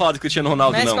 não. Não vou falar do Cristiano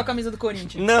Ronaldo, Messi não. com a camisa do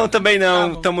Corinthians. Não, também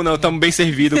não. Tamo bem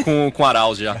servido com o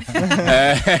Arauz já.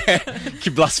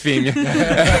 Que blasfêmia.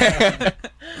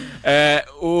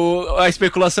 A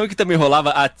especulação que também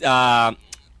rolava,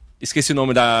 esqueci o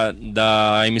nome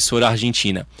da emissora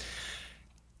argentina.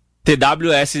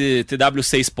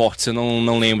 TWC Sports, eu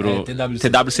não lembro.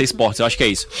 TWC Sports, eu acho que é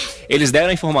isso. Eles deram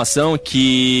a informação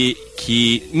que...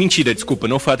 Mentira, desculpa,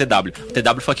 não foi a TW. A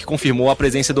TW foi a que confirmou a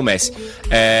presença do Messi.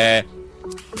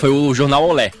 Foi o jornal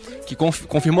Olé, que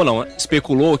confirmou não,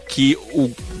 especulou que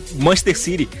o Manchester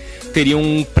City teria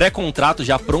um pré-contrato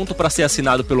já pronto para ser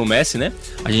assinado pelo Messi, né?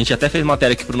 A gente até fez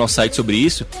matéria aqui pro nosso site sobre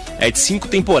isso. É de 5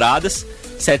 temporadas,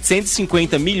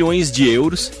 750 milhões de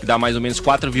euros, que dá mais ou menos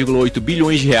 4,8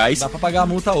 bilhões de reais. Dá pra pagar a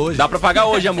multa hoje. Dá pra pagar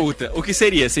hoje a multa. O que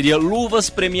seria? Seria luvas,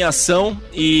 premiação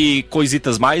e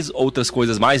coisitas mais, outras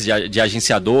coisas mais, de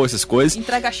agenciador, essas coisas.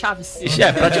 Entrega chaves.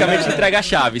 Praticamente entrega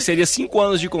chave. Seria 5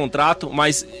 anos de contrato,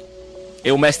 mas...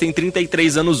 O Messi tem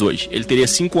 33 anos hoje. Ele teria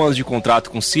 5 anos de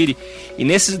contrato com o City. E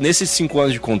nesses 5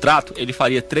 anos de contrato, ele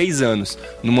faria 3 anos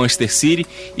no Manchester City.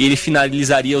 E ele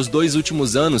finalizaria os 2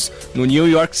 últimos anos no New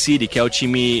York City, que é o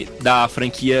time da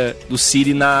franquia do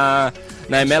City na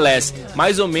MLS.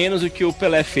 Mais ou menos o que o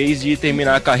Pelé fez de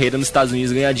terminar a carreira nos Estados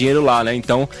Unidos e ganhar dinheiro lá, né?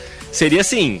 Então, seria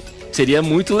assim... Seria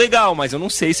muito legal, mas eu não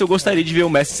sei se eu gostaria de ver o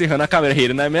Messi encerrando a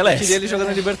carreira na MLS. Eu queria ele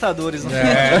jogando Libertadores, não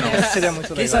seria muito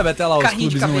legal. Quem sabe até lá os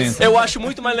clubes não entram. Eu acho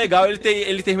muito mais legal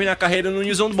ele terminar a carreira no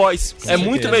News Old Boys. É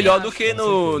muito melhor do que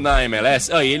na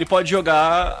MLS. Aí ele pode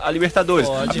jogar a Libertadores.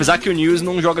 Apesar que o News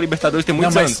não joga Libertadores tem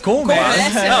muitos anos. Com o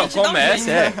Messi. Com o Messi,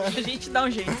 a gente dá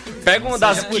um jeito. Pega uma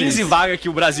das 15 vagas que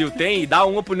o Brasil tem e dá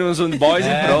uma pro News Old Boys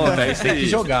e pronto. É isso aí. Tem que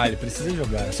jogar, ele precisa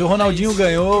jogar. Se o Ronaldinho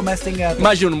ganhou, o Messi tem que ganhar.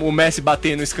 Imagina o Messi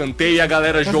batendo no escanteio e a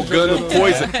galera jogando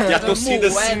coisa, e a torcida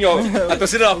assim, ó, a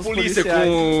torcida da polícia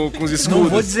com os escudos. Não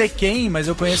vou dizer quem, mas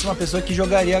eu conheço uma pessoa que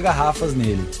jogaria garrafas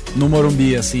nele, no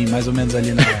Morumbi, assim, mais ou menos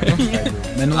ali na...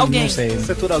 Mas não sei.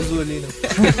 Setor azul ali,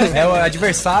 né? O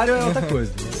adversário é outra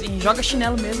coisa. Sim, joga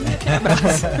chinelo mesmo,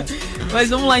 abraço. Mas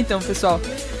vamos lá então, pessoal.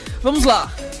 Vamos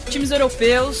lá. Times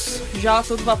europeus, já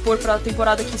todo vapor para a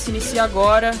temporada que se inicia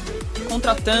agora,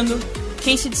 contratando.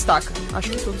 Quem se destaca?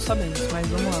 Acho que todos sabemos, mas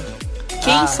vamos lá.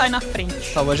 Quem sai na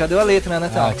frente? Salva já deu a letra, né,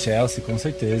 Natal? Chelsea, com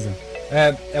certeza.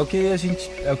 É o que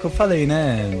eu falei,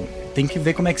 né? Tem que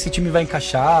ver como é que esse time vai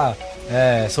encaixar.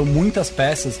 São muitas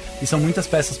peças, e são muitas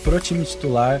peças pro time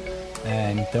titular.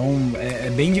 Então é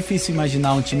bem difícil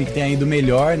imaginar um time que tenha ido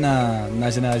melhor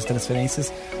na janela de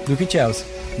transferências do que Chelsea.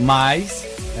 Mas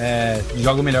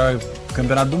joga o melhor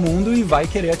campeonato do mundo e vai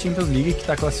querer a Champions League, que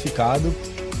está classificado,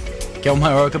 que é o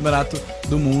maior campeonato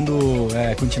do mundo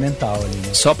continental ali,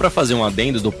 né? Só pra fazer um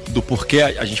adendo do porquê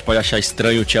a gente pode achar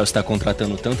estranho o Chelsea estar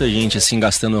contratando tanta gente, assim,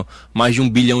 gastando mais de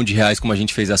R$1 bilhão, como a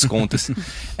gente fez as contas,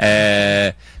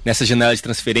 nessa janela de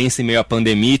transferência em meio à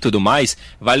pandemia e tudo mais.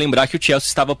 Vai lembrar que o Chelsea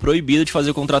estava proibido de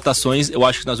fazer contratações, eu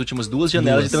acho que nas últimas 2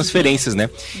 janelas de transferências, né?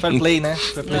 Fair play, né?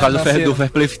 Por causa do fair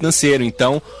play financeiro.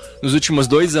 Então, nos últimos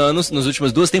 2 anos, nas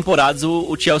últimas 2 temporadas,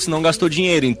 o Chelsea não gastou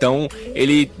dinheiro. Então,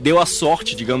 ele deu a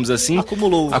sorte, digamos assim,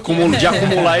 de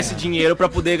acumular esse dinheiro para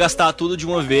poder gastar tudo de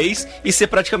uma vez e ser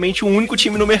praticamente o único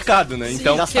time no mercado, né? Sim,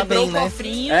 então, quebrou o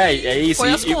cofrinho. É isso.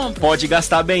 E pode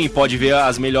gastar bem, pode ver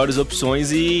as melhores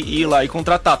opções e ir lá e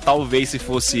contratar. Talvez se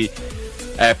fosse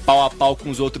pau a pau com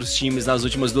os outros times nas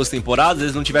últimas 2 temporadas,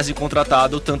 eles não tivessem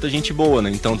contratado tanta gente boa, né?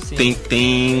 Então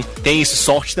tem isso,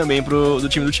 sorte também do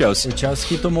time do Chelsea. O Chelsea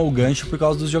que tomou o gancho por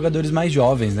causa dos jogadores mais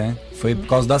jovens, né? Foi por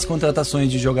causa das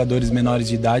contratações de jogadores menores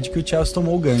de idade que o Chelsea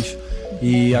tomou o gancho.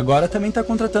 E agora também tá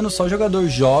contratando só jogador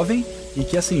jovem e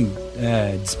que, assim,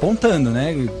 despontando,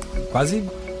 né? Quase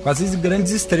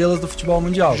grandes estrelas do futebol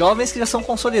mundial. Jovens que já são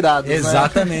consolidados,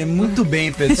 Exatamente, né? Muito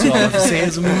bem, pessoal. Você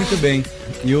resumiu muito bem.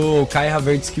 E o Kai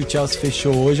Havertz, que o Chelsea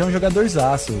fechou hoje, é um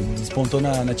jogadorzaço. Despontou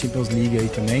na Champions League aí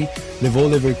também. Levou o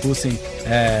Leverkusen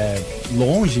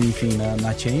longe, enfim,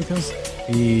 na Champions.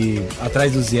 E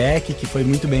atrás do Ziyech, que foi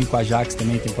muito bem com a Ajax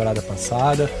também temporada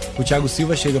passada. O Thiago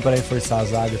Silva chega para reforçar a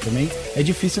zaga também. É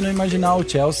difícil não imaginar o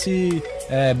Chelsea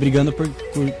brigando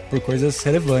por coisas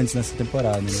relevantes nessa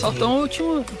temporada, né? Soltou o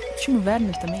Timo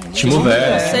Werner também, né? Timo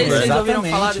Werner. Vocês ouviram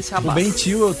falar desse rapaz? O Ben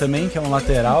Chilwell também, que é um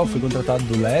lateral, foi contratado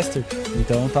do Leicester.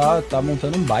 Então tá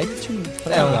montando um baita time.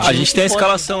 A gente tem a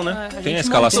escalação, né? Tem a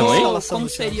escalação aí? Como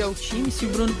seria o time? Se o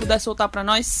Bruno puder soltar pra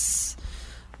nós.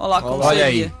 Olha lá como Olha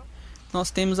seria. aí. Nós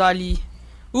temos ali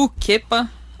o Kepa,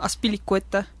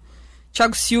 Aspilicueta,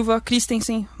 Thiago Silva,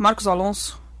 Christensen, Marcos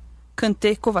Alonso,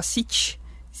 Kanté, Kovacic,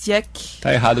 Ziyech.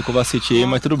 Tá errado o Kovacic aí,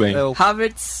 mas tudo bem.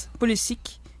 Havertz, Pulisic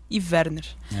e Werner.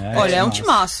 Olha, é um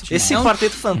timaço. Esse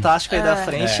quarteto fantástico aí da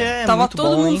frente Tava muito todo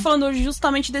bom, mundo hein? falando hoje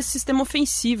justamente desse sistema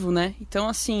ofensivo, né? Então,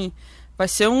 assim, vai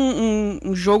ser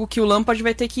um jogo que o Lampard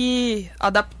vai ter que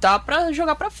adaptar pra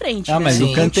jogar pra frente. Ah, né? mas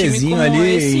o Kantézinho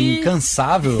ali,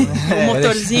 incansável. O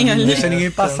motorzinho ali. Não deixa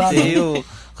ninguém passar.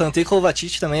 Kanté e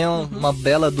Kovacic também é uma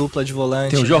bela dupla de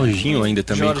volante. Tem o Jorginho ainda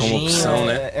também como opção,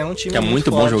 né? É um time que é muito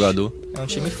bom jogador. É um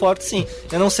time forte, sim.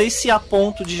 Eu não sei se a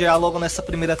ponto de já logo nessa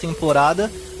primeira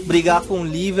temporada brigar com o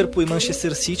Liverpool e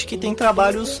Manchester City, que tem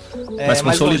trabalhos mais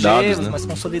consolidados, longevos, né? mais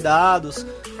consolidados.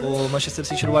 O Manchester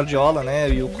City do Guardiola, né,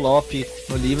 e o Klopp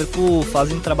no Liverpool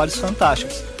fazem trabalhos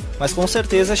fantásticos. Mas com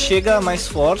certeza chega mais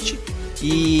forte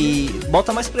e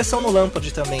bota mais pressão no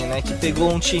Lampard também, né, que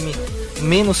pegou um time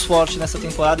menos forte nessa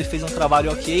temporada e fez um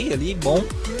trabalho ok ali, bom,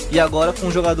 e agora com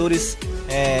jogadores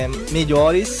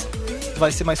melhores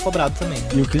vai ser mais cobrado também.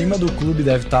 E o clima do clube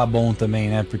deve estar bom também,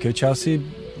 né, porque o Chelsea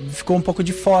ficou um pouco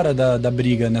de fora da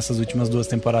briga nessas últimas 2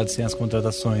 temporadas sem as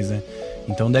contratações, né?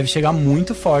 Então deve chegar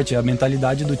muito forte, a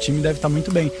mentalidade do time deve estar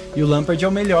muito bem. E o Lampard é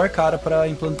o melhor cara para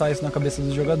implantar isso na cabeça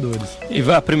dos jogadores. E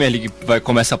a Premier League vai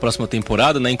começar a próxima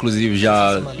temporada, né? Inclusive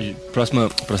já próxima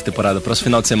temporada, próximo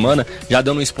final de semana. Já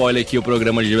dando um spoiler aqui, o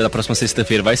programa da próxima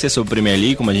sexta-feira vai ser sobre Premier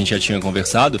League, como a gente já tinha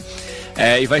conversado.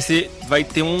 E vai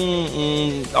ter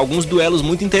alguns duelos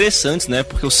muito interessantes, né?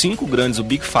 Porque os 5 grandes, o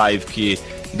Big Five, que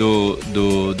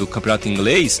do campeonato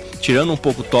inglês, tirando um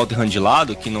pouco o Tottenham de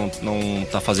lado, que não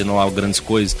tá fazendo lá grandes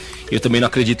coisas, eu também não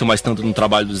acredito mais tanto no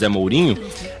trabalho do Zé Mourinho.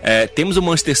 Temos o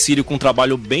Manchester City com um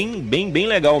trabalho bem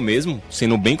legal mesmo,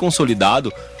 sendo bem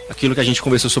consolidado. Aquilo que a gente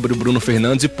conversou sobre o Bruno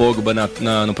Fernandes e Pogba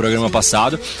no programa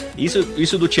passado.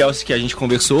 Isso do Chelsea que a gente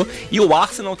conversou. E o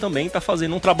Arsenal também está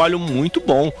fazendo um trabalho muito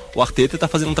bom. O Arteta está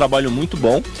fazendo um trabalho muito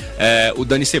bom. O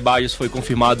Dani Ceballos foi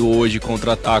confirmado hoje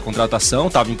a contratação.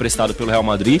 Estava emprestado pelo Real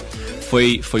Madrid.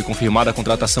 Foi confirmada a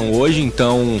contratação hoje.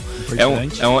 Então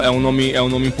é um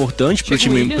nome importante para o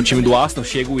time do Arsenal.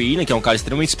 Chega o Willian, que é um cara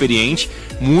extremamente experiente.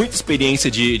 Muita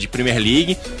experiência de Premier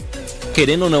League.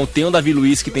 Querendo ou não, tem o Davi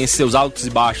Luiz, que tem seus altos e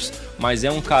baixos, mas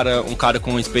é um cara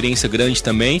com experiência grande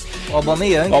também. O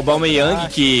Aubameyang,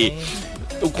 que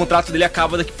o contrato dele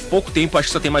acaba daqui a pouco tempo, acho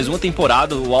que só tem mais uma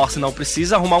temporada. O Arsenal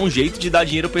precisa arrumar um jeito de dar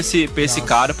dinheiro pra esse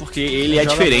cara, porque ele é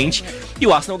diferente. Bem. E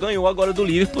o Arsenal ganhou agora do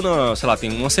Liverpool,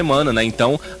 tem uma semana, né?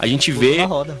 Então a gente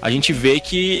vê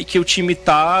que o time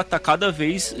tá cada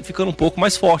vez ficando um pouco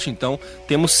mais forte. Então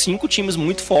temos 5 times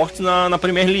muito fortes na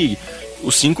Premier League.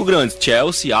 Os 5 grandes,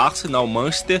 Chelsea, Arsenal,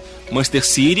 Manchester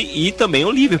City e também o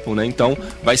Liverpool, né? Então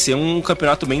vai ser um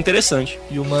campeonato bem interessante.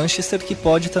 E o Manchester que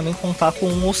pode também contar com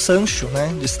o Sancho,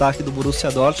 né? Destaque do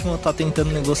Borussia Dortmund, tá tentando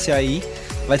negociar aí.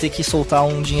 Vai ter que soltar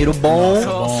um dinheiro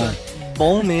bom.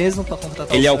 bom mesmo pra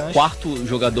contratar Ele o é o Sancho. quarto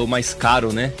jogador mais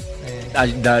caro, né?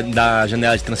 Da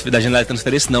janela de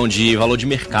transferência não, de valor de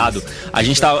mercado. A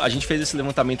gente fez esse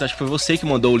levantamento, acho que foi você que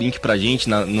mandou o link pra gente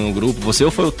no grupo, você ou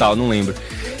foi o Tal, não lembro.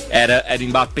 Era o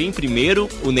Mbappé em primeiro,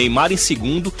 o Neymar em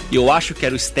segundo, e eu acho que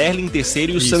era o Sterling em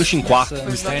terceiro e o Sancho em quarto.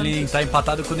 O Sterling tá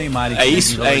empatado com o Neymar. É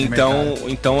isso?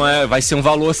 Então vai ser um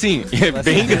valor assim,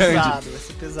 bem grande. Vai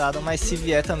ser pesado, mas se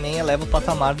vier também eleva o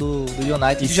patamar do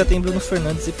United, que já tem Bruno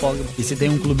Fernandes e Pogba. E se tem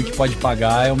um clube que pode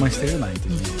pagar é o Manchester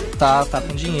United. Tá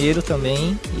com dinheiro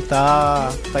também e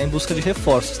tá em busca de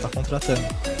reforços, tá contratando.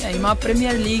 E uma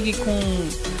Premier League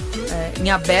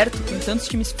em aberto, com tantos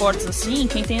times fortes assim,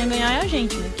 quem tem a ganhar é a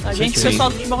gente, né? A gente, o pessoal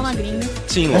do futebol na gringa.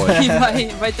 Sim, lógico.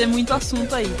 E vai ter muito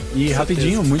assunto aí. E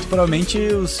rapidinho, muito provavelmente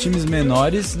os times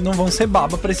menores não vão ser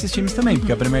baba pra esses times também,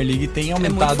 porque a Premier League tem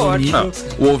aumentado o nível.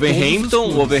 O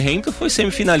Wolverhampton foi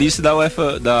semifinalista da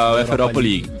UEFA Europa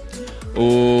League.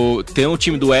 Tem um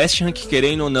time do West Ham que,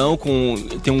 querendo ou não,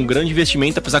 tem um grande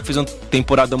investimento, apesar que fez uma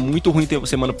temporada muito ruim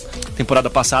temporada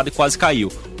passada e quase caiu.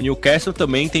 O Newcastle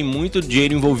também tem muito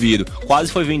dinheiro envolvido,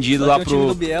 quase foi vendido lá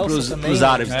pros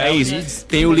árabes. É isso.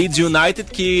 Tem o Leeds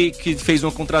United que fez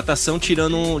uma contratação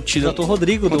contratou o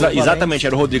Rodrigo do Valência. Exatamente,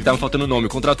 era o Rodrigo, tava faltando o nome.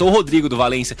 Contratou o Rodrigo do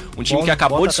Valência, um time que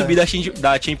acabou de subir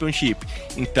da Championship.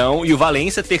 Então, e o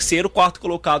Valência, terceiro, quarto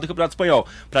colocado do Campeonato Espanhol.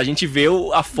 Pra gente ver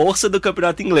a força do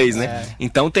Campeonato Inglês, né?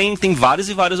 Então tem várias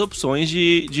e várias opções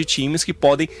de times que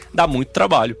podem dar muito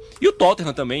trabalho. E o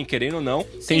Tottenham também, querendo ou não,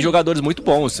 tem jogadores muito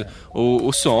bons.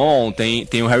 O Son,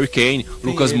 tem o Harry Kane,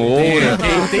 Lucas Moura.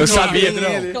 Eu sabia.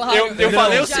 Eu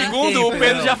falei o segundo, o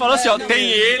Pedro já falou assim, ó, tem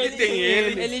ele.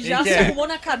 Ele já se arrumou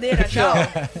na cadeira, já,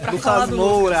 ó, pra falar Lucas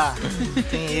Moura.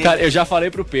 Cara, eu já falei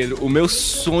pro Pedro, o meu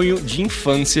sonho de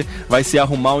infância vai ser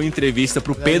arrumar uma entrevista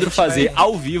pro Pedro fazer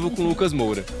ao vivo com o Lucas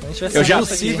Moura.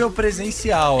 Possível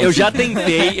presencial. Eu já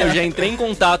entrei em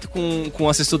contato com o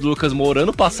assessor do Lucas Moura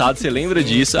ano passado, você lembra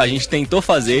disso? A gente tentou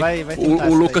fazer.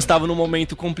 O Lucas estava num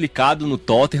momento complicado no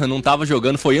Tottenham, não estava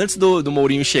jogando, foi antes do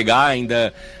Mourinho chegar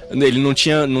ainda, ele não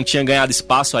tinha ganhado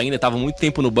espaço ainda, estava muito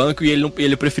tempo no banco e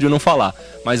ele preferiu não falar.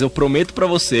 Mas eu prometo pra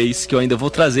vocês que eu ainda vou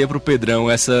trazer pro Pedrão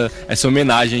essa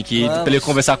homenagem aqui, pra ele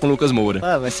conversar com o Lucas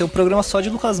Moura. Vai ser um programa só de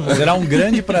Lucas Moura. Será um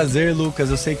grande prazer, Lucas,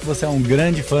 eu sei que você é um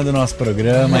grande fã do nosso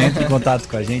programa, entre em contato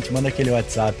com a gente, manda aquele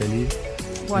WhatsApp ali.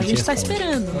 Bom, a gente tá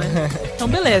esperando, né? Então,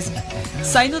 beleza.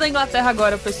 Saindo da Inglaterra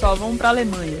agora, pessoal, vamos pra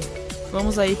Alemanha.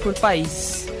 Vamos aí por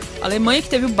países. A Alemanha que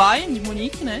teve o Bayern de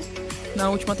Munique, né? Na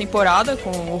última temporada, com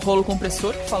o rolo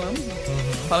compressor que falamos.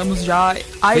 Falamos já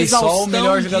a Fez exaustão só o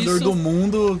melhor disso. jogador do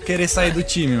mundo querer sair do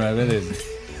time, mas beleza.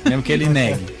 Mesmo que ele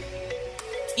negue.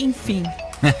 Enfim.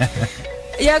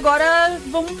 E agora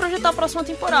vamos projetar a próxima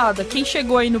temporada. Quem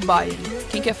chegou aí no Bayern?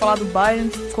 Quem quer falar do Bayern?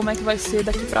 Como é que vai ser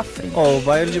daqui pra frente? O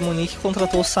Bayern de Munique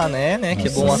contratou o Sané, né? Que é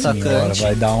bom atacante.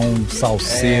 Vai dar um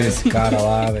salseiro esse cara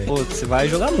lá, velho. Pô, você vai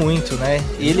jogar muito, né?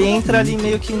 Ele entra ali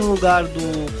meio que no lugar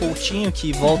do Coutinho,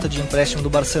 que volta de empréstimo do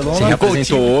Barcelona. Se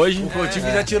representou hoje. O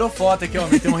Coutinho já tirou foto aqui, ó.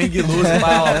 Meteu um ring loose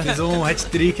lá, ó. Fez um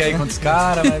hat-trick aí contra os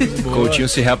caras. O Coutinho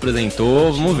se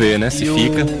reapresentou, vamos ver, né? Se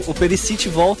fica. O Perisic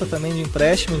volta também de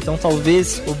empréstimo, então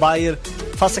talvez o Bayern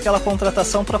faça aquela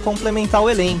contratação para complementar o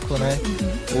elenco, né?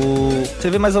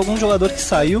 Teve mais algum jogador que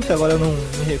saiu, que agora eu não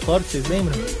me recordo, vocês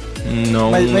lembram?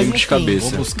 Não lembro de cabeça.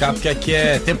 Vou buscar porque aqui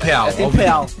é tempo real. É tempo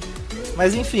real.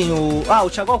 Mas enfim, o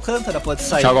Thiago Alcântara pode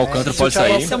sair. Thiago Alcântara pode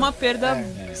sair. Isso é uma perda.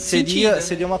 Seria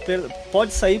uma perda.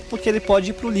 Pode sair porque ele pode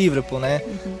ir pro Liverpool, né?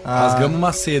 Rasgamos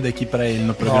uma seda aqui pra ele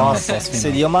no programa. Nossa,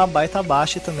 seria uma baita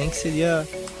baixa também que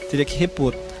teria que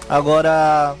repor.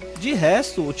 Agora, de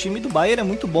resto, o time do Bayern é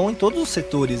muito bom em todos os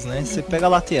setores, né? Você pega a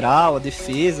lateral, a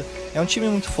defesa, é um time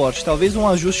muito forte. Talvez um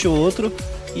ajuste ou outro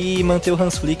e manter o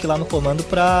Hans Flick lá no comando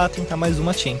pra tentar mais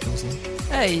uma Champions,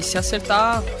 né? E se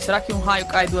acertar, será que um raio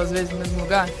cai 2 vezes no mesmo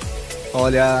lugar?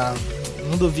 Olha,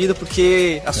 não duvido,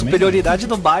 porque a superioridade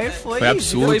do Bayern foi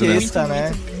absurda,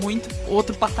 né? Muito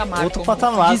outro patamar. Outro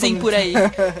patamar. Dizem por aí.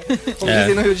 Como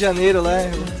dizem no Rio de Janeiro,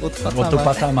 né? Outro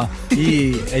patamar.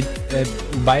 E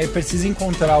o Bayern precisa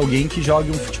encontrar alguém que jogue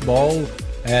um futebol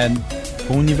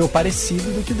com um nível parecido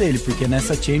do que dele, porque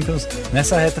nessa Champions,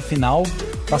 nessa reta final,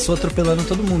 passou atropelando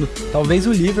todo mundo. Talvez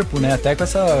o Liverpool, né, até com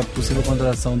essa possível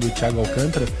contratação do Thiago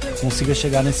Alcântara, consiga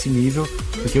chegar nesse nível,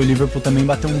 porque o Liverpool também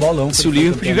bateu um bolão. Se o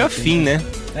Liverpool tiver afim, né?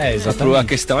 Exatamente. A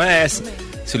questão é essa.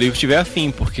 Se o Liverpool tiver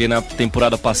afim, porque na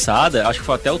temporada passada, acho que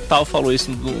foi até o Tal falou isso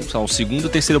no segundo ou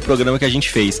terceiro programa que a gente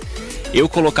fez. Eu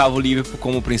colocava o Liverpool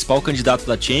como o principal candidato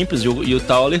da Champions e o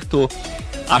Tal alertou.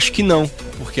 Acho que não,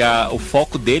 porque o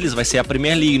foco deles vai ser a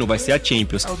Premier League, não vai ser a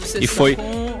Champions. E foi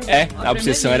a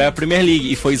obsessão era a Premier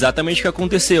League, e foi exatamente o que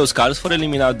aconteceu. Os caras foram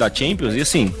eliminados da Champions e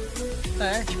assim,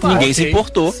 Ninguém se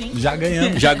importou. Sim. Já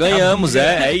ganhamos. Já ganhamos,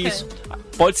 é isso.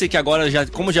 Pode ser que agora,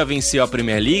 como já venceu a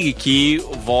Premier League, que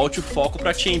volte o foco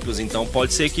para Champions. Então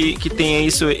pode ser que tenha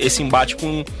esse embate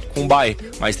com o Bayern.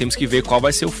 Mas temos que ver qual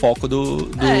vai ser o foco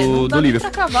do não dá nem Liverpool.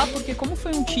 pra cavar, porque como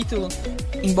foi um título,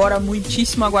 embora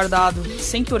muitíssimo aguardado,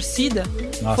 sem torcida,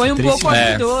 Nossa, foi um triste, pouco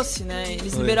né? agridoce, né?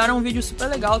 Eles liberaram um vídeo super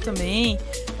legal também,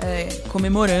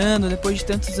 comemorando, depois de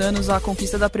tantos anos, a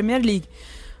conquista da Premier League.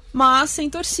 Mas sem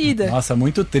torcida. Nossa,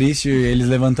 muito triste eles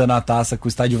levantando a taça com o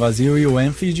estádio vazio, e o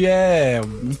Anfield é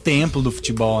um templo do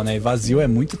futebol, né? E vazio é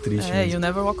muito triste. E o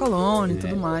Never Walk Alone e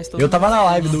tudo mais. Eu tava na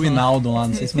live do Winaldo lá,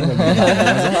 não sei se me lembra,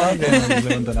 mas eu tava vendo eles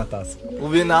levantando a taça. O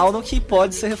Wijnaldum, que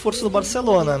pode ser reforço do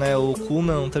Barcelona, né? O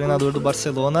Koeman, um treinador do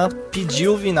Barcelona,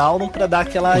 pediu o Wijnaldum pra dar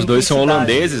aquela Os dois são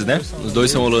intensidade. holandeses, né? Os dois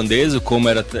são holandeses. O Como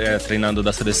era treinador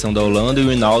da seleção da Holanda e o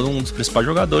Wijnaldum, um dos principais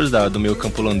jogadores do meio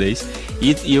campo holandês.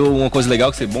 E uma coisa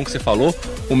legal, bom que você falou,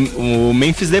 o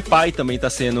Memphis Depay também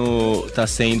tá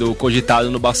sendo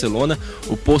cogitado no Barcelona.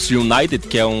 O Post United,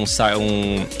 que é um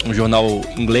jornal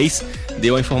inglês,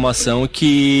 deu a informação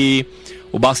que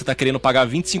o Barça tá querendo pagar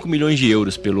 25 milhões de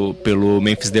euros pelo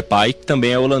Memphis Depay, que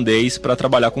também é holandês, para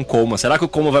trabalhar com o Koeman. Será que o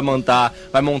Koeman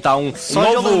vai montar um Só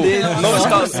de holandês, né? novo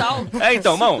Sucursal.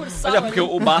 então, mano, Sucursal porque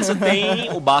ali.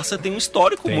 o Barça tem um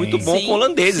histórico muito bom Sim, com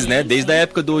holandeses, sim, né? sim. Desde a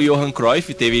época do Johan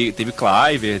Cruyff, teve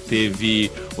Kluivert,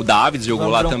 teve o Davids jogou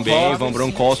Van lá Bronckhorst, também, Van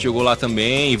Bronckhorst jogou lá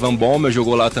também, Van Bommel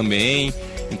jogou lá também.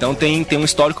 Então tem um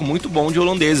histórico muito bom de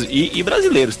holandeses e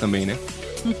brasileiros também, né?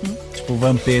 Tipo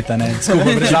Vampeta, né?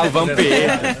 Desculpa, Já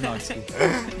Vampeta. Não, desculpa.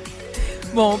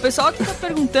 Bom, o pessoal aqui tá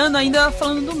perguntando, ainda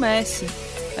falando do Messi,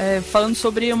 falando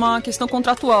sobre uma questão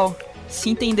contratual. Se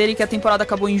entenderem que a temporada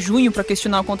acabou em junho para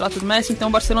questionar o contrato do Messi, então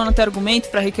o Barcelona tem argumento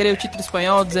para requerer o título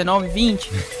espanhol 19-20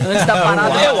 antes da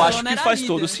parada. Eu acho que faz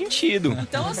todo sentido.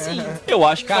 Então assim, Eu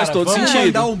acho que faz todo vamos sentido.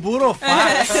 mandar o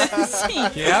Burofax, sim,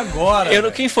 que é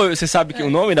agora. Quem foi? Você sabe que o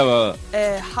nome da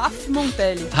Raf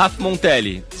Montelli. Rafa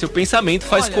Montelli? Seu pensamento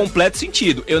faz Olha. completo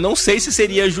sentido. Eu não sei se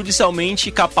seria judicialmente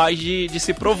capaz de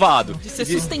ser provado. De ser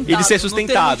sustentado. E de ser no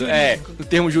sustentado. termo jurídico. No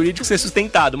termo jurídico ser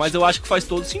sustentado. Mas eu acho que faz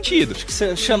todo sentido.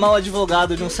 Você chamar o advogado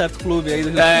de um certo clube aí do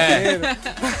Rio de Janeiro.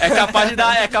 É capaz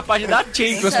de dar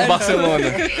Champions pro Barcelona.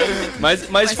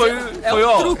 Mas foi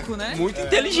um truco, né? muito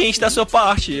inteligente da sua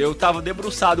parte. Eu tava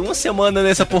debruçado uma semana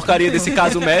nessa porcaria desse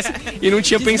caso Messi e não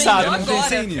tinha pensado.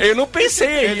 agora. Eu não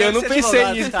pensei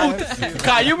nisso. Puta,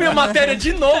 caiu minha matéria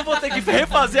de novo, vou ter que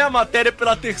refazer a matéria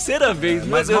pela terceira vez. Meu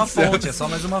Mais Deus uma do céu. fonte, é só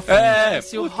mais uma fonte.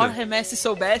 Se o Jorge Messi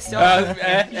soubesse, ó,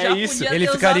 É já isso. podia Ele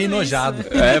ter ficaria usado enojado.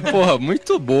 isso. Porra,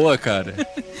 muito boa, cara.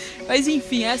 Mas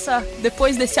enfim,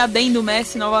 depois desse adendo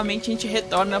Messi, novamente a gente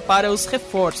retorna para os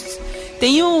reforços.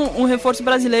 Tem um reforço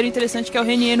brasileiro interessante que é o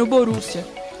Renier no Borussia.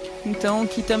 Então,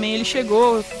 que também ele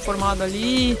chegou, formado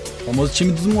ali. O famoso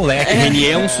time dos moleques.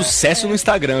 Renier é um sucesso no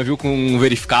Instagram, viu? Com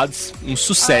verificados, um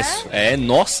sucesso.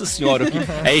 Nossa senhora.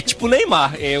 É tipo o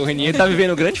Neymar. O Renier tá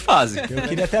vivendo grande fase. Eu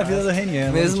queria ter a vida do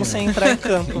Renier. Mesmo sem entrar em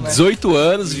campo, né? 18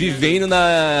 anos, vivendo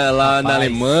lá na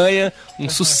Alemanha. Um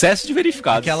sucesso de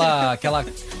verificados. Aquela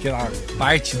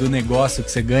parte do negócio que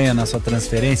você ganha na sua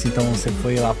transferência, então você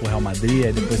foi lá pro Real Madrid,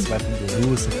 aí depois você vai pro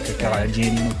Borussia, fica aquela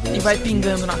dinheirinho no bolso. E vai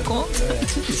pingando na conta.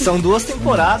 São 2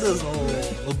 temporadas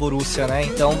no Borussia, né?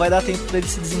 Então vai dar tempo pra ele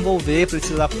se desenvolver, pra ele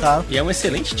se adaptar. E é um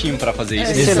excelente time pra fazer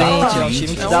isso. Excelente, é um Exatamente.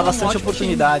 time que É dá um bastante ótimo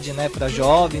oportunidade, né? Pra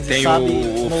jovens Tem e sabe o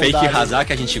moldar fake ali. Hazard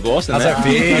que a gente gosta, né? Hazard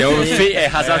fake. Tem o Hazard fake,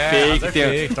 Hazard tem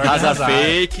fake, o Torgan Hazard Hazard.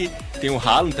 fake. Tem o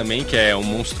Haaland também, que é um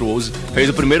monstruoso. Fez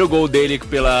o primeiro gol dele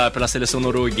pela seleção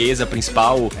norueguesa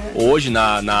principal hoje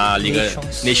na Liga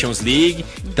Nations League.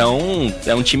 Então,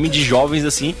 é um time de jovens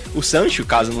assim. O Sancho,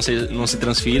 caso não se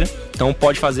transfira, então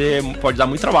pode dar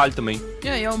muito trabalho também. E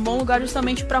é um bom lugar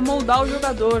justamente para moldar o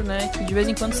jogador, né? Que de vez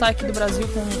em quando sai aqui do Brasil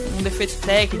com um defeito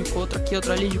técnico, outro aqui,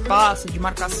 outro ali de passe, de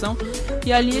marcação.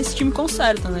 E ali esse time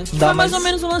conserta, né? Que foi mais ou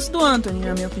menos o lance do Antony,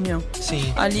 na minha opinião.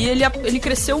 Sim. Ali ele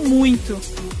cresceu muito.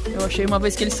 Eu achei uma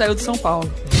vez que ele saiu de São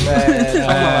Paulo.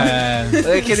 É que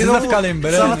ele Precisa não ficar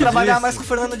lembrando precisava trabalhar disso. mais com o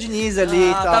Fernando Diniz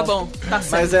ali e tal. Tá bom, tá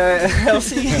certo. Mas é o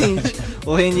seguinte,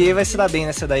 o Renier vai se dar bem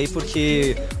nessa daí,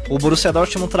 porque o Borussia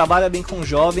Dortmund trabalha bem com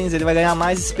jovens, ele vai ganhar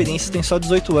mais experiência, tem só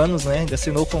 18 anos, né? Ele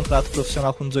assinou o contrato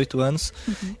profissional com 18 anos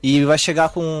e vai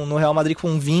chegar no Real Madrid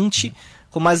com 20,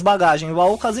 com mais bagagem.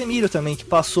 Igual o Casemiro também, que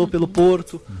passou pelo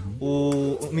Porto.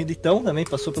 O Militão também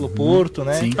passou pelo Porto,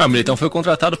 né? Sim. O Militão foi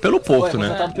contratado pelo Porto,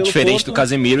 né? Diferente do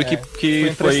Casemiro,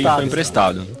 que foi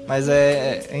emprestado. Mas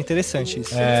é interessante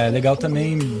isso. É legal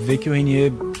também ver que o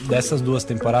Renier, dessas 2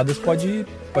 temporadas, pode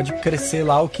crescer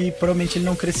lá, o que provavelmente ele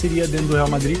não cresceria dentro do Real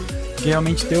Madrid, porque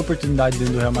realmente ter oportunidade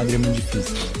dentro do Real Madrid é muito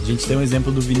difícil. A gente tem um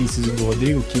exemplo do Vinícius e do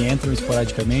Rodrigo, que entram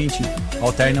esporadicamente,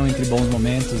 alternam entre bons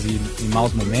momentos e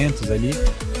maus momentos ali.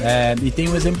 E tem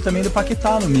um exemplo também do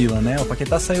Paquetá no Milan, né? O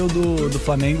Paquetá saiu do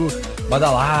Flamengo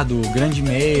badalado, grande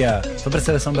meia, foi pra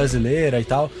seleção brasileira e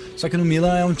tal. Só que no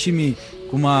Milan é um time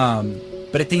com uma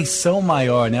pretensão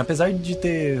maior, né? Apesar de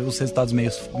ter os resultados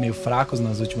meio fracos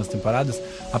nas últimas temporadas,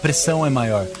 a pressão é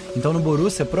maior. Então no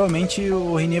Borussia, provavelmente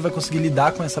o Renier vai conseguir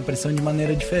lidar com essa pressão de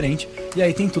maneira diferente, e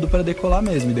aí tem tudo para decolar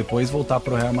mesmo, e depois voltar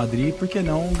pro Real Madrid, porque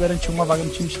não garantir uma vaga no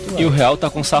time titular. E o Real tá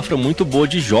com safra muito boa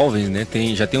de jovens, né?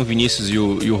 Já tem o Vinícius e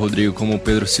o Rodrigo, como o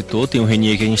Pedro citou, tem o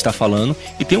Renier que a gente tá falando,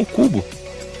 e tem o Kubo.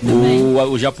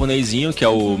 O japonesinho, que é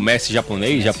o Messi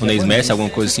japonês Messi, alguma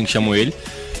coisa assim que chamam ele.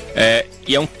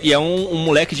 E é um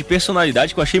moleque de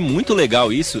personalidade que eu achei muito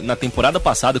legal isso na temporada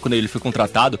passada, quando ele foi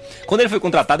contratado. Quando ele foi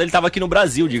contratado, ele estava aqui no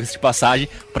Brasil, diga-se de passagem,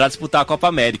 para disputar a Copa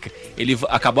América. Ele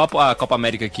acabou a Copa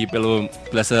América aqui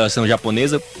pela seleção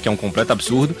japonesa, que é um completo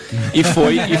absurdo, e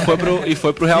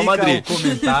foi pro Real Madrid. Fica o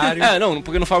comentário. Não,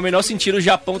 porque não faz o menor sentido o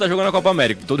Japão tá jogando a Copa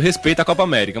América. Todo respeito à Copa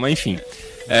América, mas enfim.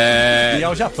 E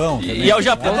ao Japão também. E ao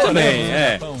Japão também,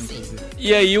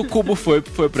 E aí o Kubo foi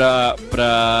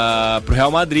pro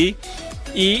Real Madrid,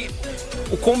 e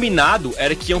o combinado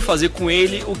era que iam fazer com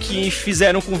ele o que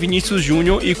fizeram com o Vinícius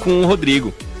Júnior e com o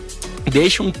Rodrigo.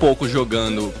 Deixa um pouco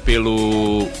jogando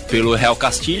pelo Real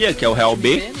Castilha, que é o Real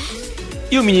B,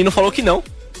 e o menino falou que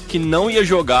não ia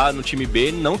jogar no time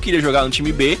B, não queria jogar no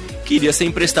time B, queria ser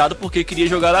emprestado porque queria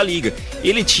jogar na Liga.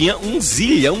 Ele tinha um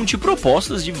zilhão de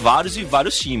propostas de vários e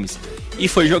vários times. E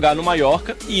foi jogar no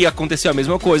Mallorca, e aconteceu a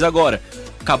mesma coisa agora.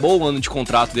 Acabou o ano de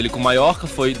contrato dele com o Mallorca,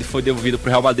 foi devolvido pro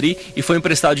Real Madrid e foi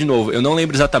emprestado de novo. Eu não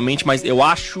lembro exatamente, mas eu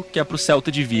acho que é pro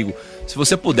Celta de Vigo. Se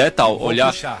você puder,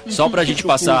 olhar só pra gente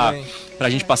passar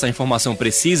a informação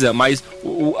precisa, mas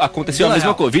aconteceu a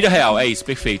mesma coisa. Vida Real, é isso,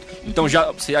 perfeito. Então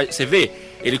já você vê,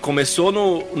 ele começou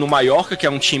no Mallorca, que é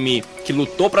um time que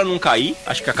lutou pra não cair,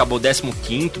 acho que acabou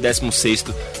 15º,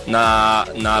 16º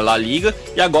na La Liga,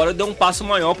 e agora deu um passo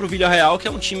maior pro Villarreal, que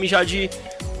é um time já de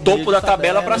topo da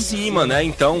tabela pra cima, né?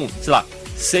 Então, sei lá,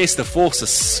 6ª força,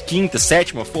 5ª,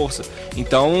 7ª força.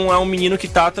 Então é um menino que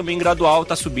tá também gradual,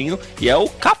 tá subindo, e é o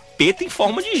capeta em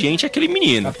forma de gente, aquele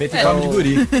menino. Capeta em forma de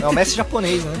guri. É o Messi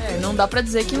japonês, né? Não dá pra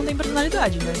dizer que não tem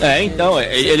personalidade, né? Então,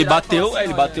 ele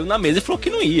bateu na mesa e falou que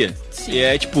não ia. Sim. E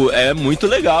é muito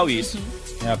legal isso.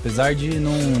 Apesar de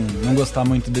não gostar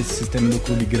muito desse sistema do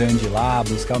clube grande lá,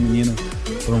 buscar o menino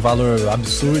por um valor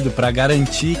absurdo para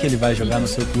garantir que ele vai jogar no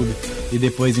seu clube e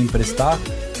depois emprestar,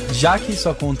 já que isso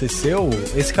aconteceu,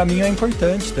 esse caminho é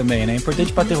importante também, né? É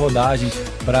importante para ter rodagem,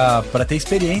 para ter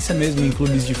experiência mesmo em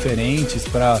clubes diferentes,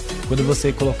 para quando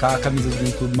você colocar a camisa de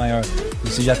um clube maior,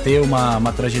 você já ter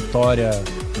uma trajetória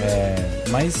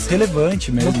mais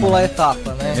relevante mesmo. Não pular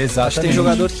etapa, né? Exatamente. Acho que tem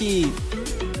jogador que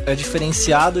é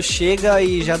diferenciado, chega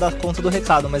e já dá conta do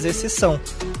recado, mas é exceção,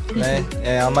 né?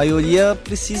 A maioria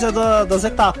precisa das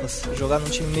etapas, jogar num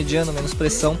time mediano, menos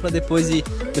pressão, para depois ir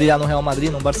brilhar no Real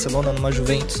Madrid, no Barcelona, numa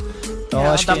Juventus. Então,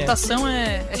 acho a adaptação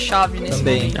é chave nesse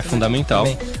também, momento. É fundamental.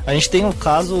 Também. A gente tem o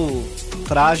caso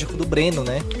trágico do Breno,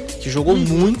 né? Que jogou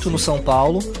muito no São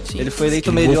Paulo. Sim. Ele foi eleito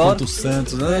o melhor contra o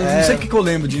Santos, né? Não sei o que eu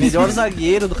lembro disso. Melhor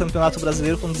zagueiro do Campeonato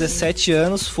Brasileiro com 17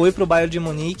 anos, foi pro Bayern de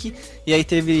Munique, e aí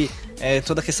teve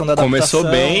toda a questão da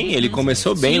adaptação. Ele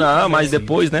começou bem lá, mas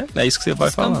depois, né? É isso que você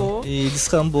vai falar. E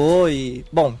descambou e...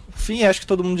 Bom, enfim, acho que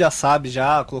todo mundo já sabe,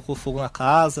 colocou fogo na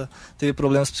casa, teve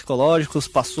problemas psicológicos,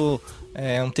 passou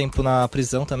um tempo na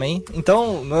prisão também.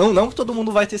 Então, não que todo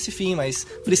mundo vai ter esse fim, mas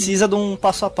precisa de um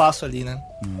passo a passo ali, né?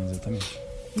 Exatamente.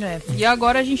 E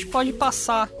agora a gente pode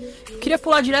passar. Eu queria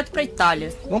pular direto pra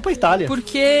Itália. Vamos pra Itália.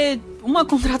 Porque uma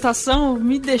contratação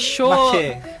me deixou.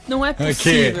 Não é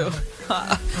possível.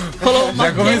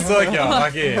 Já começou aqui, ó.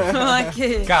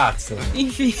 Maquê. Caça.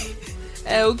 Enfim.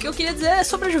 O que eu queria dizer é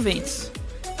sobre a Juventus.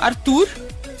 Arthur,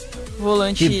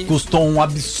 volante. Que custou um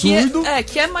absurdo.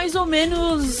 Que é mais ou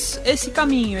menos esse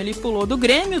caminho. Ele pulou do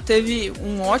Grêmio, teve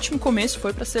um ótimo começo,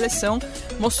 foi pra seleção,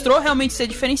 mostrou realmente ser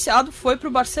diferenciado, foi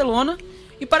pro Barcelona.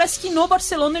 E parece que no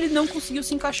Barcelona ele não conseguiu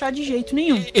se encaixar de jeito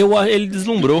nenhum. Ele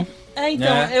deslumbrou.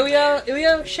 Eu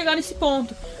ia chegar nesse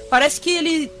ponto. Parece que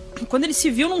ele, quando ele se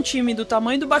viu num time do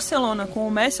tamanho do Barcelona, com o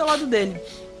Messi ao lado dele,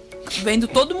 vendo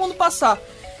todo mundo passar,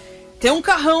 ter um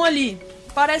carrão ali,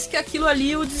 parece que aquilo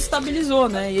ali o desestabilizou,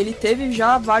 né? E ele teve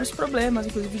já vários problemas,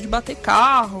 inclusive de bater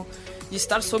carro, de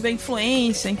estar sob a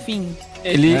influência, enfim.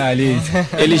 Ele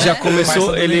já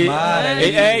começou,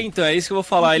 então, é isso que eu vou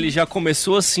falar, ele já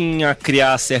começou assim a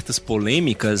criar certas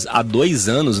polêmicas há 2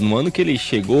 anos, no ano que ele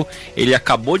chegou, ele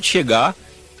acabou de chegar,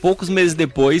 poucos meses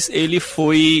depois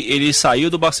ele saiu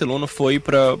do Barcelona, foi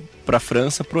pra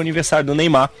França pro aniversário do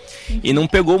Neymar e não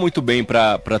pegou muito bem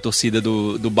pra torcida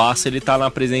do Barça. Ele tá na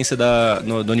presença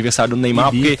do aniversário do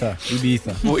Neymar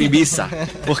Ibiza,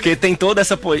 porque tem toda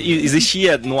essa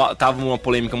tava uma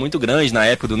polêmica muito grande na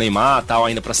época do Neymar, tal,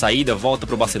 ainda pra saída, volta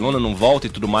pro Barcelona, não volta e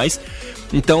tudo mais,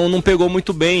 então não pegou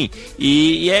muito bem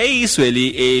e é isso,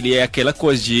 ele é aquela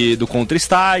coisa do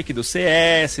Counter-Strike, do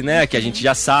CS, né, que a gente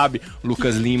já sabe.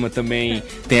 Lucas Lima também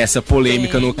tem essa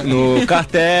polêmica no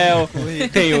cartel,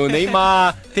 tem o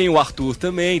Neymar, tem o Arthur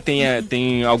também,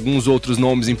 tem alguns outros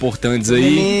nomes importantes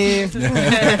aí.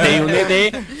 Tem o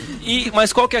Nenê.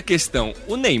 Mas qual que é a questão?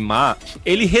 O Neymar,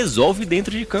 ele resolve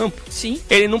dentro de campo. Sim.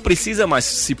 Ele não precisa mais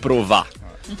se provar.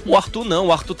 O Arthur não,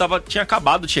 o Arthur tinha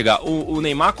acabado de chegar. O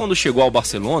Neymar, quando chegou ao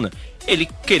Barcelona, ele,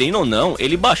 querendo ou não,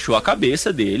 ele baixou a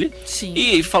cabeça dele. Sim.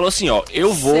 E falou assim, ó,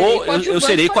 eu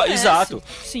serei exato.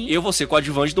 Sim. Eu vou ser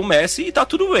coadjuvante do Messi e tá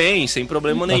tudo bem, sem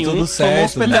problema nenhum. Tudo certo, tomou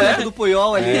os peteleco do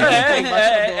Puyol ali.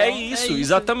 É isso,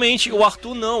 exatamente. O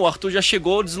Arthur não, o Arthur já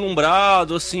chegou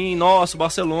deslumbrado, assim, nossa,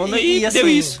 Barcelona e assim, deu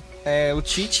isso. O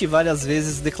Tite várias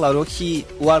vezes declarou que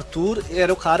o Arthur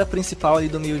era o cara principal ali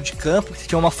do meio de campo, que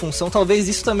tinha uma função, talvez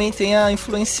isso também tenha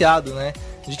influenciado, né?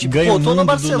 De tipo, tô no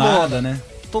Barcelona, nada, né?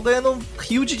 Tô ganhando um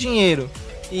rio de dinheiro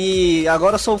e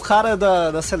agora sou o cara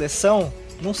da seleção,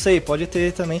 não sei, pode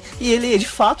ter também. E ele, de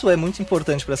fato, é muito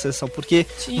importante pra seleção, porque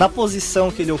na posição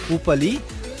que ele ocupa ali,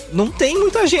 não tem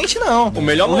muita gente, não.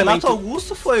 O Renato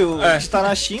Augusto foi o que está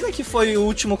na China, que foi o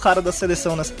último cara da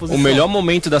seleção nessa posição. O melhor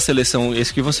momento da seleção,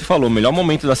 esse que você falou, o melhor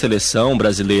momento da seleção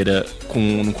brasileira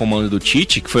no comando do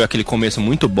Tite, que foi aquele começo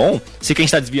muito bom. Sei que a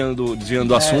gente está desviando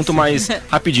do assunto, mas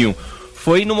rapidinho.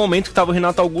 Foi no momento que tava o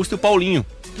Renato Augusto e o Paulinho.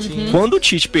 Quando o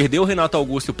Tite perdeu o Renato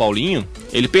Augusto e o Paulinho,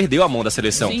 ele perdeu a mão da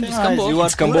seleção. Sim,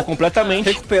 descambou completamente.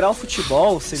 Recuperar o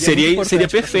futebol seria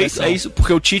perfeito. É isso,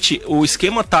 porque o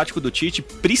esquema tático do Tite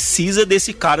precisa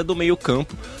desse cara do meio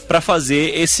campo para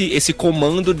fazer esse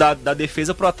comando da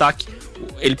defesa pro ataque.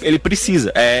 Ele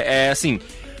precisa. Assim,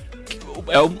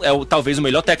 talvez o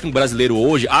melhor técnico brasileiro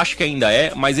hoje, acho que ainda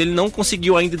é, mas ele não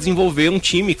conseguiu ainda desenvolver um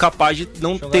time capaz de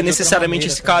não ter necessariamente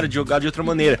esse cara, de jogar de outra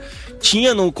maneira.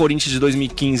 Tinha no Corinthians de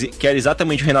 2015, que era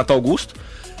exatamente o Renato Augusto,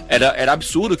 era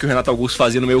absurdo o que o Renato Augusto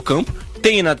fazia no meio campo,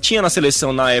 tinha na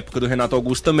seleção na época do Renato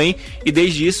Augusto também, e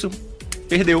desde isso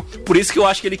perdeu. Por isso que eu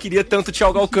acho que ele queria tanto o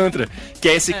Thiago Alcântara, que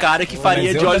é esse cara que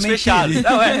faria de olhos fechados.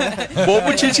 Não,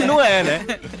 bobo Tite não é, né?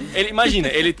 Imagina,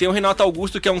 ele tem o Renato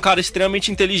Augusto, que é um cara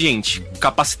extremamente inteligente,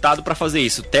 capacitado pra fazer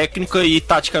isso, técnica e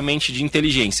taticamente de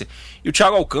inteligência. E o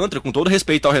Thiago Alcântara, com todo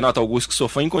respeito ao Renato Augusto, que sou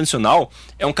fã incondicional,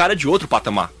 é um cara de outro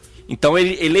patamar. Então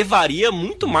ele elevaria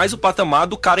muito mais o patamar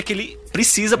do cara que ele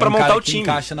precisa pra montar o time.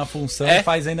 Encaixa na função e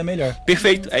faz ainda melhor.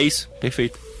 Perfeito, é isso,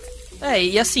 perfeito.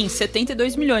 E assim,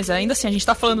 72 milhões, ainda assim, a gente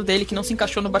tá falando dele que não se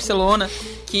encaixou no Barcelona,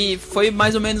 que foi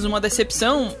mais ou menos uma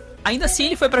decepção, ainda assim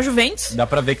ele foi pra Juventus. Dá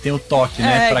pra ver que tem o toque,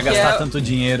 né, pra gastar tanto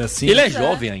dinheiro assim. Ele é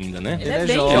jovem ainda, né? Ele é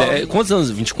jovem. Quantos anos?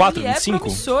 24, ele 25? É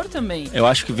promissor também. Eu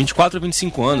acho que 24 ou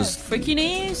 25 anos. Foi que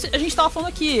nem a gente tava falando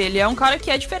aqui, ele é um cara que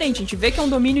é diferente, a gente vê que é um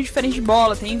domínio diferente de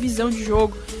bola, tem visão de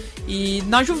jogo. E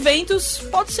na Juventus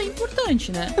pode ser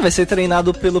importante, né? Vai ser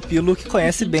treinado pelo Pirlo, que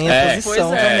conhece bem a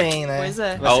posição também, né? Pois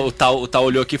é. O Tal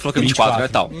olhou aqui e falou que é 24, né,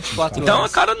 Tal? 24 então é um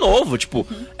cara novo, tipo,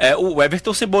 o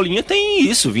Everton Cebolinha tem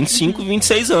isso, 25,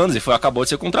 26 anos, e acabou de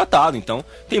ser contratado, então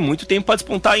tem muito tempo pra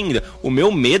despontar ainda. O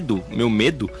meu medo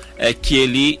é que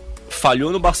ele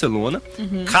falhou no Barcelona,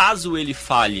 caso ele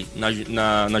falhe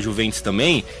na Juventus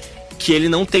também, que ele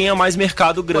não tenha mais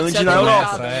mercado grande na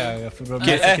Europa.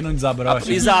 Que não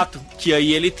desabrocha. Exato. Que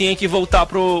aí ele tenha que voltar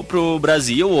pro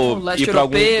Brasil ou ir pra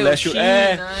algum leste.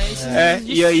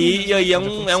 E aí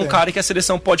é um cara que a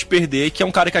seleção pode perder, que é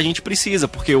um cara que a gente precisa,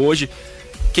 porque hoje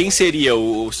quem seria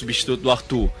o substituto do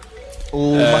Arthur?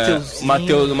 O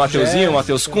Mateuzinho, o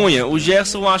Matheus Cunha. O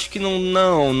Gerson acho que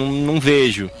não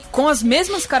vejo. Com as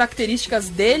mesmas características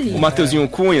dele. O Mateuzinho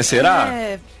Cunha,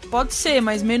 será? Pode ser,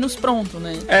 mas menos pronto,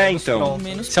 né? Então.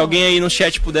 Se alguém aí no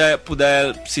chat puder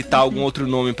citar algum outro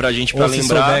nome pra gente, pra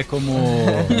lembrar. Se souber como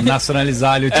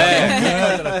nacionalizar o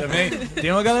Thiago também. Tem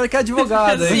uma galera que é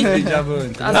advogada, hein?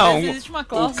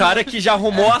 O cara que já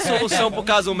arrumou a solução pro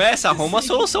caso Messi, arruma a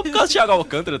solução pro caso Thiago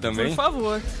Alcântara também. Por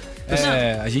favor.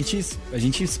 a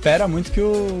gente espera muito que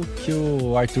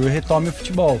o Arthur retome o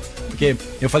futebol. Porque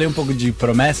eu falei um pouco de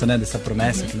promessa, né? Dessa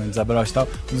promessa que não desabrocha e tal.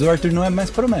 Mas o Arthur não é mais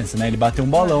promessa, né? Ele bateu um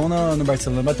bolão no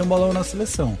Barcelona, bateu um bolão na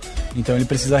seleção. Então ele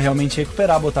precisa realmente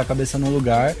recuperar, botar a cabeça no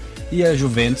lugar. E a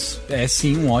Juventus é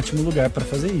sim um ótimo lugar pra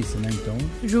fazer isso, né? Então...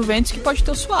 Juventus que pode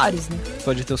ter o Soares, né?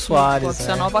 Pode ter o Soares. Pode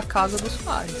ser a nova casa do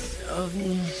Soares.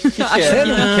 Você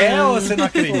não quer ou você não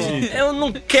acredita? Eu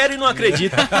não quero e não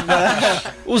acredito.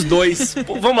 Os dois.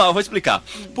 Vamos lá, eu vou explicar.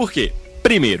 Por quê?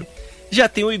 Primeiro, já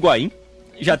tem o Higuaín,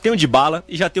 já tem o Dybala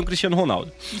e já tem o Cristiano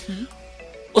Ronaldo.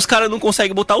 Os caras não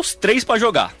conseguem botar os três pra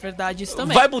jogar. Verdade, isso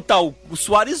também. Vai botar o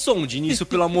Soares onde nisso,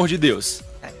 pelo amor de Deus?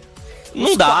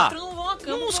 Não Os dá. quatro não vão a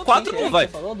campo. Os quatro não vai.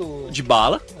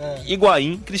 Dybala,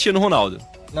 Higuaín, Cristiano Ronaldo.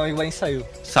 Não, o Higuaín saiu.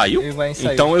 Saiu? O Higuaín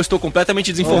saiu. Então eu estou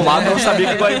completamente desinformado, não sabia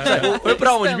que o Higuaín saiu. Foi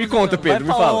pra onde? Me conta, Pedro,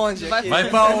 me fala. Onde? Vai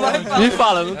pra onde? Me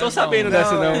fala, não tô sabendo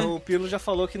dessa não. O Pirlo já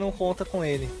falou que não conta com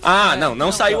ele. Ah,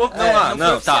 não saiu.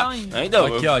 Não, tá. Ainda.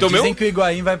 Aqui, ó, dizem que o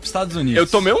Higuaín vai pros Estados Unidos. Eu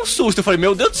tomei um susto, eu falei,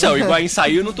 meu Deus do céu, o Higuaín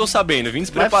saiu e não tô sabendo, vim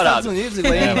despreparado. Vai pros Estados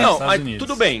Unidos, Higuaín? Não, mas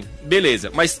tudo bem,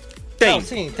 beleza, mas tem. Não,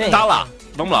 sim, tem. Tá lá.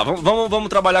 Vamos lá, vamos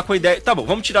trabalhar com a ideia. Tá bom,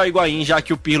 vamos tirar o Higuaín, já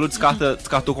que o Pirlo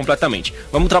descartou completamente.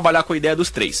 Vamos trabalhar com a ideia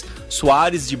dos três: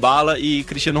 Soares, Dybala e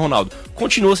Cristiano Ronaldo.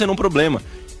 Continua sendo um problema.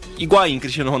 Higuaín,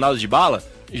 Cristiano Ronaldo, Dybala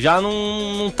já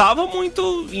não tava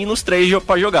muito indo os três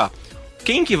pra jogar.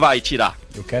 Quem que vai tirar?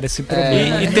 Eu quero esse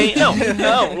problema. E tem,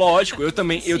 não, lógico, eu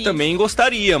também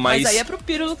gostaria, mas aí é pro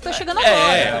Pirlo que tá chegando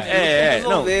agora.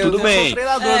 Não, tudo bem. Eu sou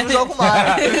treinador, não jogo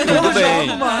mais. Tudo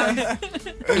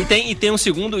bem. E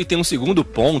tem um segundo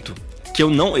ponto que eu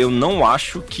não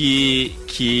acho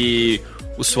que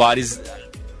o Soares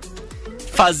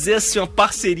fazer assim uma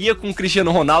parceria com o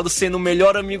Cristiano Ronaldo sendo o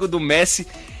melhor amigo do Messi.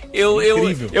 Eu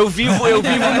vivo no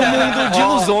mundo de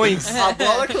ilusões. A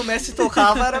bola que o Messi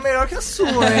tocava era melhor que a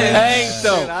sua, né?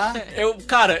 Então. Será?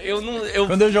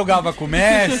 Quando eu jogava com o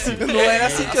Messi, não era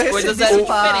assim que eu coisas recebia eram o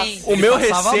passe. diferentes.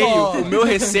 O meu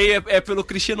receio é pelo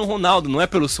Cristiano Ronaldo, não é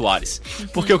pelo Soares.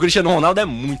 Porque o Cristiano Ronaldo é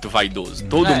muito vaidoso.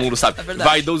 Todo mundo sabe. É verdade.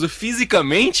 Vaidoso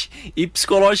fisicamente e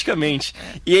psicologicamente.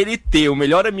 E ele ter o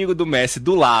melhor amigo do Messi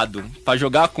do lado pra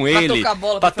jogar com ele, tocar a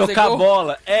bola, pra pra fazer tocar a gol.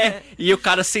 bola. E o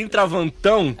cara sem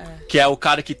travantão, que é o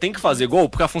cara que tem que fazer gol,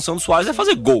 porque a função do Soares é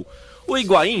fazer gol. O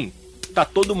Higuaín, tá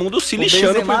todo mundo se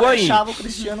lixando pro Higuaín. deixava o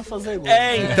Cristiano fazer gol.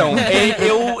 Então,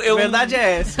 A verdade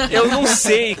é essa. eu não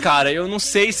sei, cara. Eu não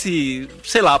sei se...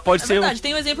 Sei lá, pode ser... Verdade,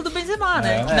 tem o exemplo do Benzema,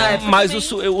 né? Mas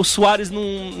o Soares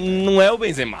não é o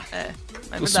Benzema.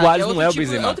 O Soares não é o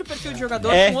Benzema. É outro perfil de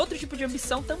jogador com outro tipo de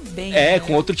ambição também.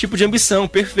 Com outro tipo de ambição,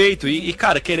 perfeito. E,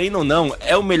 cara, querendo ou não,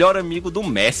 é o melhor amigo do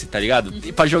Messi, tá ligado?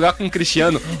 E pra jogar com o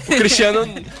Cristiano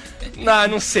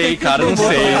não sei, cara, não sei.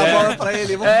 Vou botar a bola pra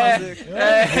ele, vamos fazer.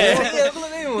 Não tem ângulo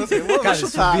nenhum, assim, cara,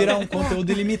 isso vira um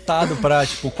conteúdo ilimitado pra,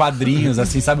 tipo, quadrinhos,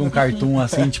 assim, sabe? Um cartoon,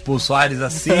 assim, tipo, o Soares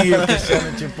assim, o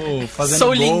Cristiano, tipo, fazendo Sou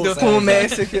gol, lindo. sabe? Com o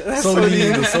Messi aqui. Sou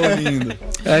lindo.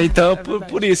 Então,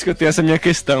 por isso que eu tenho essa minha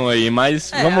questão aí,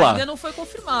 mas vamos lá. Ainda não foi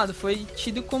confirmado, foi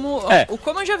tido como... É. O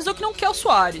Koeman já avisou que não quer o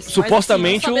Soares.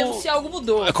 Supostamente mas, assim, não sabemos se algo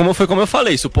mudou. Como eu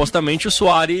falei, supostamente o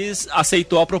Soares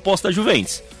aceitou a proposta da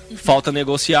Juventus. Falta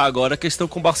negociar agora a questão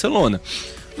com o Barcelona.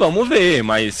 Vamos ver,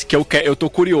 mas eu tô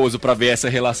curioso pra ver essa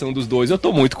relação dos dois, eu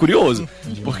tô muito curioso.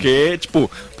 Porque, tipo,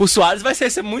 pro Soares vai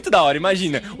ser muito da hora,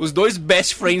 imagina. Os dois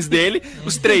best friends dele,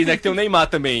 os três, né, que tem o Neymar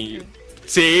também.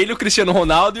 Ser ele, o Cristiano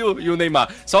Ronaldo e o Neymar.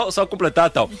 Só completar e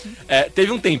tal.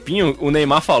 Teve um tempinho, o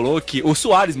Neymar falou que... O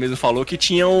Soares mesmo falou que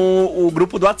tinha o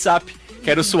grupo do WhatsApp. Que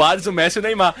era o Soares, o Messi e o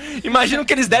Neymar. Imagina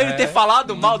que eles devem ter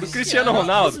falado mal do Cristiano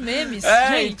Ronaldo. Os memes,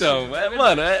 gente. Então,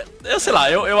 mano, eu sei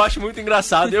lá, eu acho muito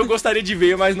engraçado. Eu gostaria de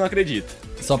ver, mas não acredito.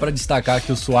 Só pra destacar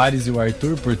que o Soares e o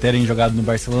Arthur, por terem jogado no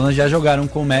Barcelona, já jogaram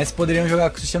com o Messi, poderiam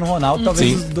jogar com o Cristiano Ronaldo.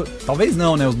 Talvez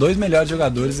não, né? Os dois melhores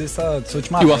jogadores dessa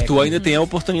última E o década. Arthur ainda tem a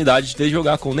oportunidade de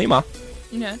jogar com o Neymar.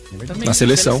 Também, Na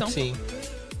seleção. Sim.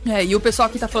 E o pessoal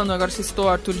aqui tá falando, agora você citou o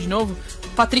Arthur de novo,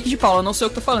 Patrick de Paula, não sei o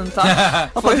que eu tô falando,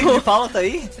 tá? O Patrick de Paula tá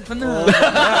aí? Não.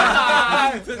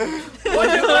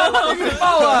 Patrick de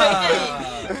Paula!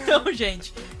 Não,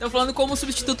 gente. Tô falando como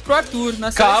substituto pro Arthur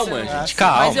na seleção. Calma, gente,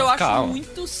 calma. Mas eu acho calma.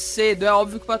 muito cedo, é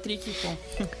óbvio que o Patrick... Bom,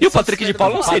 E o Patrick de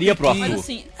Paula não seria pro mas Arthur.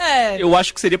 assim, Eu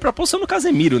acho que seria pra posição do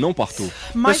Casemiro, não pro Arthur.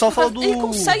 mas pessoal falou do- ele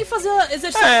consegue fazer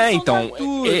exercício então, do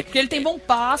Arthur, porque ele tem bom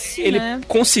passe, Ele né?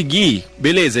 conseguir,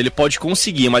 beleza, ele pode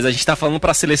conseguir, mas a gente tá falando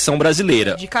pra seleção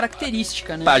brasileira. De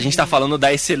característica, né? A gente tá falando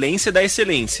da excelência da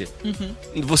excelência.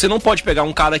 Você não pode pegar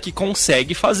um cara que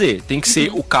consegue fazer. Tem que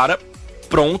ser o cara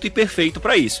pronto e perfeito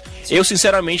pra isso. Eu,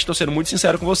 sinceramente, tô sendo muito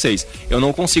sincero com vocês. Eu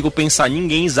não consigo pensar em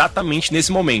ninguém exatamente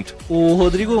nesse momento. O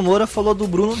Rodrigo Moura falou do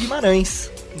Bruno Guimarães.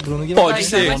 Bruno Guimarães.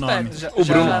 Pode ser.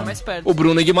 O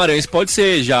Bruno Guimarães pode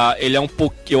ser.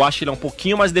 Eu acho que ele é um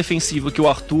pouquinho mais defensivo que o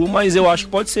Arthur, mas eu acho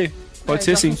que pode ser. Pode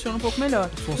ser sim. Funciona um pouco melhor.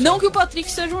 Não que o Patrick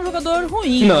seja um jogador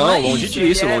ruim. Não, longe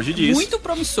disso. Muito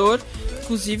promissor.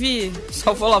 Inclusive,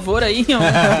 salvou a lavoura aí em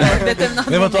um determinado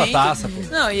Levantou momento. a taça, pô.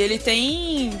 Não, e ele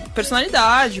tem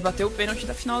personalidade, bateu o pênalti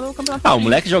da final do campeonato. O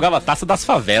moleque jogava a taça das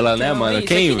favelas, né, mano? Isso,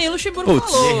 que nem o Luxemburgo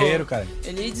falou. Guerreiro, cara.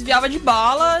 Ele desviava de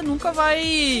bala, nunca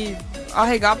vai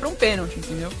arregar pra um pênalti,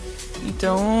 entendeu?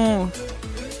 Então,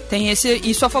 tem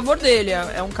isso a favor dele.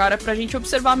 É um cara pra gente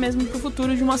observar mesmo pro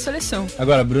futuro de uma seleção.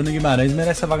 Agora, Bruno Guimarães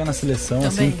merece a vaga na seleção,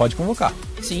 Também. assim, pode convocar.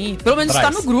 Sim, pelo menos tá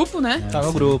no grupo, né? Tá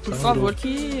no grupo. Por favor,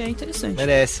 que é interessante.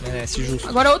 Merece, justo.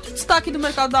 Agora, outro destaque do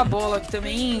mercado da bola que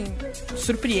também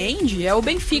surpreende é o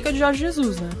Benfica de Jorge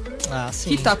Jesus, né? Ah, sim.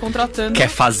 Que tá contratando... Quer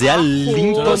fazer a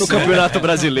limpa no Campeonato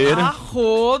Brasileiro. A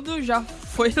rodo, já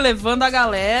foi levando a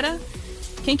galera.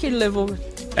 Quem que ele levou?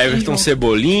 Everton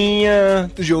Cebolinha,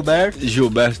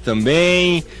 Gilberto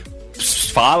também.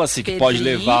 Fala-se que pode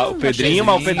levar o Pedrinho,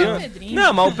 mas o Pedrinho.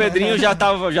 Não, mas o Pedrinho já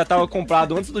tava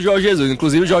comprado antes do Jorge Jesus.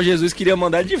 Inclusive o Jorge Jesus queria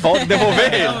mandar ele de volta e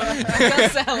devolver ele.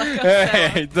 Cancela.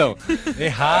 Então.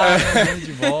 Errado,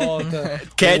 de volta.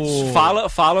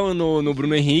 Falam no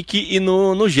Bruno Henrique e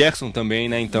no Gerson também,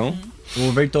 né? Então. O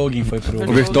Vertonghen foi pro...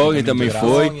 O Vertonghen também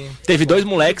foi. Teve dois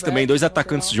moleques também, dois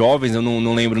atacantes jovens, eu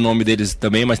não lembro o nome deles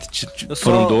também, mas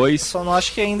foram dois. Eu só não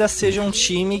acho que ainda seja um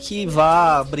time que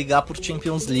vá brigar por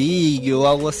Champions League ou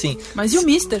algo assim. Mas e o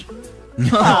Mister?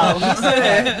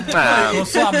 Eu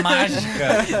sou a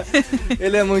mágica.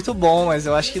 Ele é muito bom, mas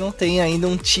eu acho que não tem ainda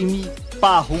um time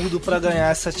parrudo pra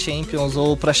ganhar essa Champions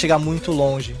ou pra chegar muito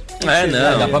longe.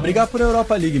 Não. Dá pra brigar por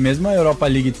Europa League, mesmo a Europa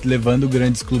League levando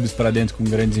grandes clubes pra dentro com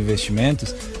grandes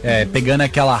investimentos, pegando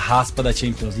aquela raspa da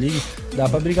Champions League, dá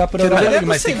pra brigar por Europa League,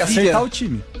 mas tem que acertar o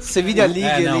time. Sevilla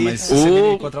League ali. Mas se o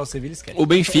Sevilla encontrar o Sevilla, esquece. O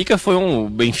Benfica foi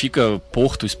Benfica,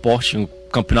 Porto, Sport, um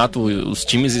campeonato, os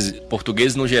times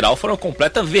portugueses no geral foram uma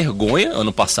completa vergonha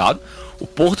ano passado. O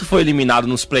Porto foi eliminado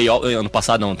nos playoffs,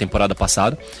 temporada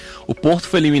passada. O Porto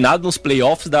foi eliminado nos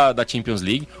playoffs da Champions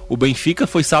League. O Benfica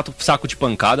foi saco de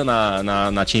pancada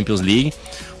na Champions League.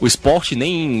 O Sport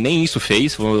nem isso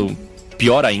fez, foi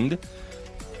pior ainda.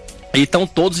 E estão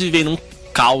todos vivendo um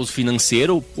caos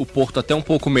financeiro. O Porto até um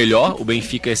pouco melhor. O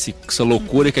Benfica é essa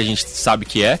loucura que a gente sabe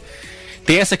que é.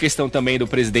 Tem essa questão também do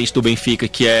presidente do Benfica,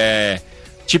 que é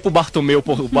tipo o Bartomeu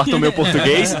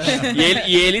português,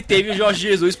 e ele teve o Jorge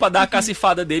Jesus pra dar a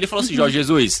cacifada dele e falou assim: Jorge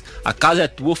Jesus, a casa é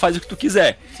tua, faz o que tu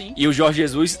quiser. Sim. E o Jorge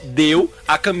Jesus deu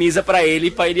a camisa pra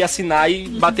ele assinar e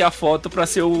bater a foto pra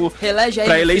ser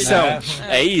pra eleição.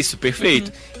 É isso,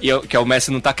 perfeito. E que o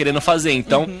Messi não tá querendo fazer,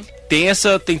 então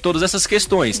tem todas essas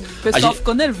questões. O pessoal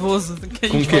ficou nervoso do que a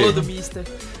gente falou do Mister.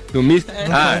 Do Mister?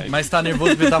 Mas tá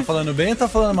nervoso porque tá falando bem ou tá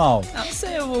falando mal? Não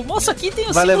sei, o moço aqui tem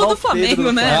o símbolo do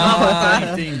Flamengo, né?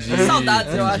 Entendi.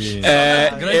 Saudades, eu acho.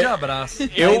 Grande abraço.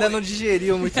 Eu ainda não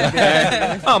digeriu muito bem.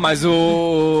 Mas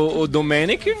o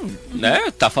Domenic, né,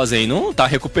 tá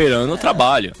recuperando o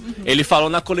trabalho. Ele falou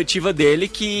na coletiva dele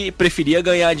que preferia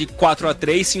ganhar de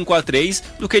 4-3, 5-3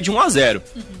 do que de 1-0.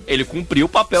 Ele cumpriu o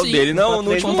papel dele no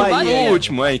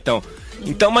último,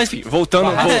 Então, mas enfim,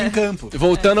 voltando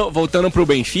pro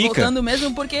Benfica. Voltando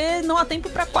mesmo, porque não há tempo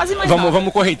pra quase mais nada.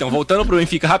 Vamos correr então. Voltando pro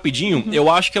Benfica rapidinho, eu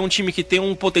acho que é um time que tem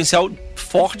um potencial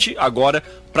forte agora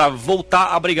pra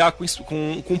voltar a brigar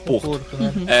com o Porto.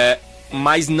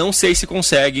 Mas não sei se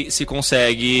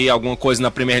consegue alguma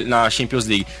coisa na Champions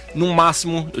League. No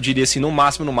máximo, eu diria assim, no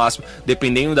máximo,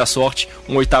 dependendo da sorte,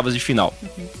 oitavas de final.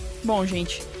 Bom,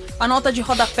 gente, a nota de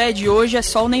rodapé de hoje é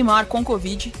só o Neymar com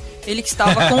Covid. Ele que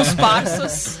estava com os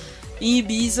parças em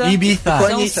Ibiza.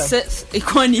 E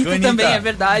com a Anitta também, é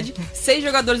verdade. 6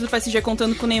 jogadores do PSG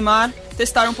contando com o Neymar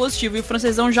testaram positivo. E o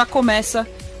francesão já começa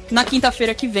na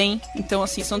quinta-feira que vem. Então,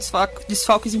 assim, são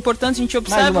desfalques importantes. A gente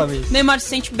observa. Neymar se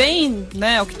sente bem,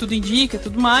 né? É o que tudo indica e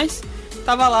tudo mais.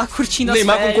 Tava lá curtindo as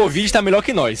férias. Neymar com Covid tá melhor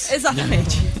que nós.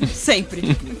 Exatamente.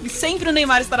 Sempre. Sempre o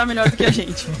Neymar estará melhor do que a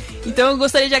gente. Então eu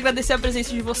gostaria de agradecer a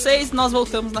presença de vocês. Nós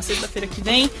voltamos na sexta-feira que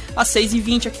vem, às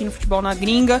 6h20 aqui no Futebol na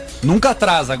Gringa. Nunca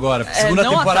atrasa agora. Segunda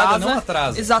temporada não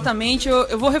atrasa. Exatamente.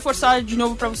 Eu vou reforçar de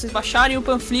novo para vocês baixarem o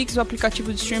Panflix. O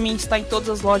aplicativo de streaming está em todas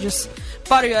as lojas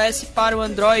para o iOS, para o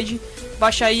Android.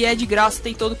 Baixa aí, é de graça,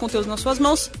 tem todo o conteúdo nas suas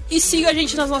mãos. E siga a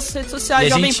gente nas nossas redes sociais,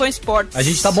 Jovem Pan Esportes. A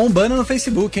gente tá bombando no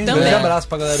Facebook, hein? Também. Grande abraço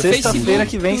pra galera. Sexta-feira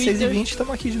que vem, 6h20,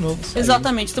 estamos aqui de novo.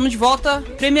 Exatamente, estamos de volta.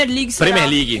 Premier League será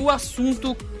o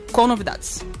assunto com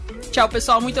novidades. Tchau,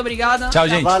 pessoal, muito obrigada. Tchau,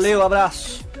 gente. Valeu,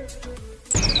 abraço.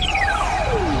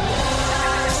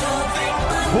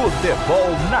 Futebol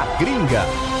na Gringa.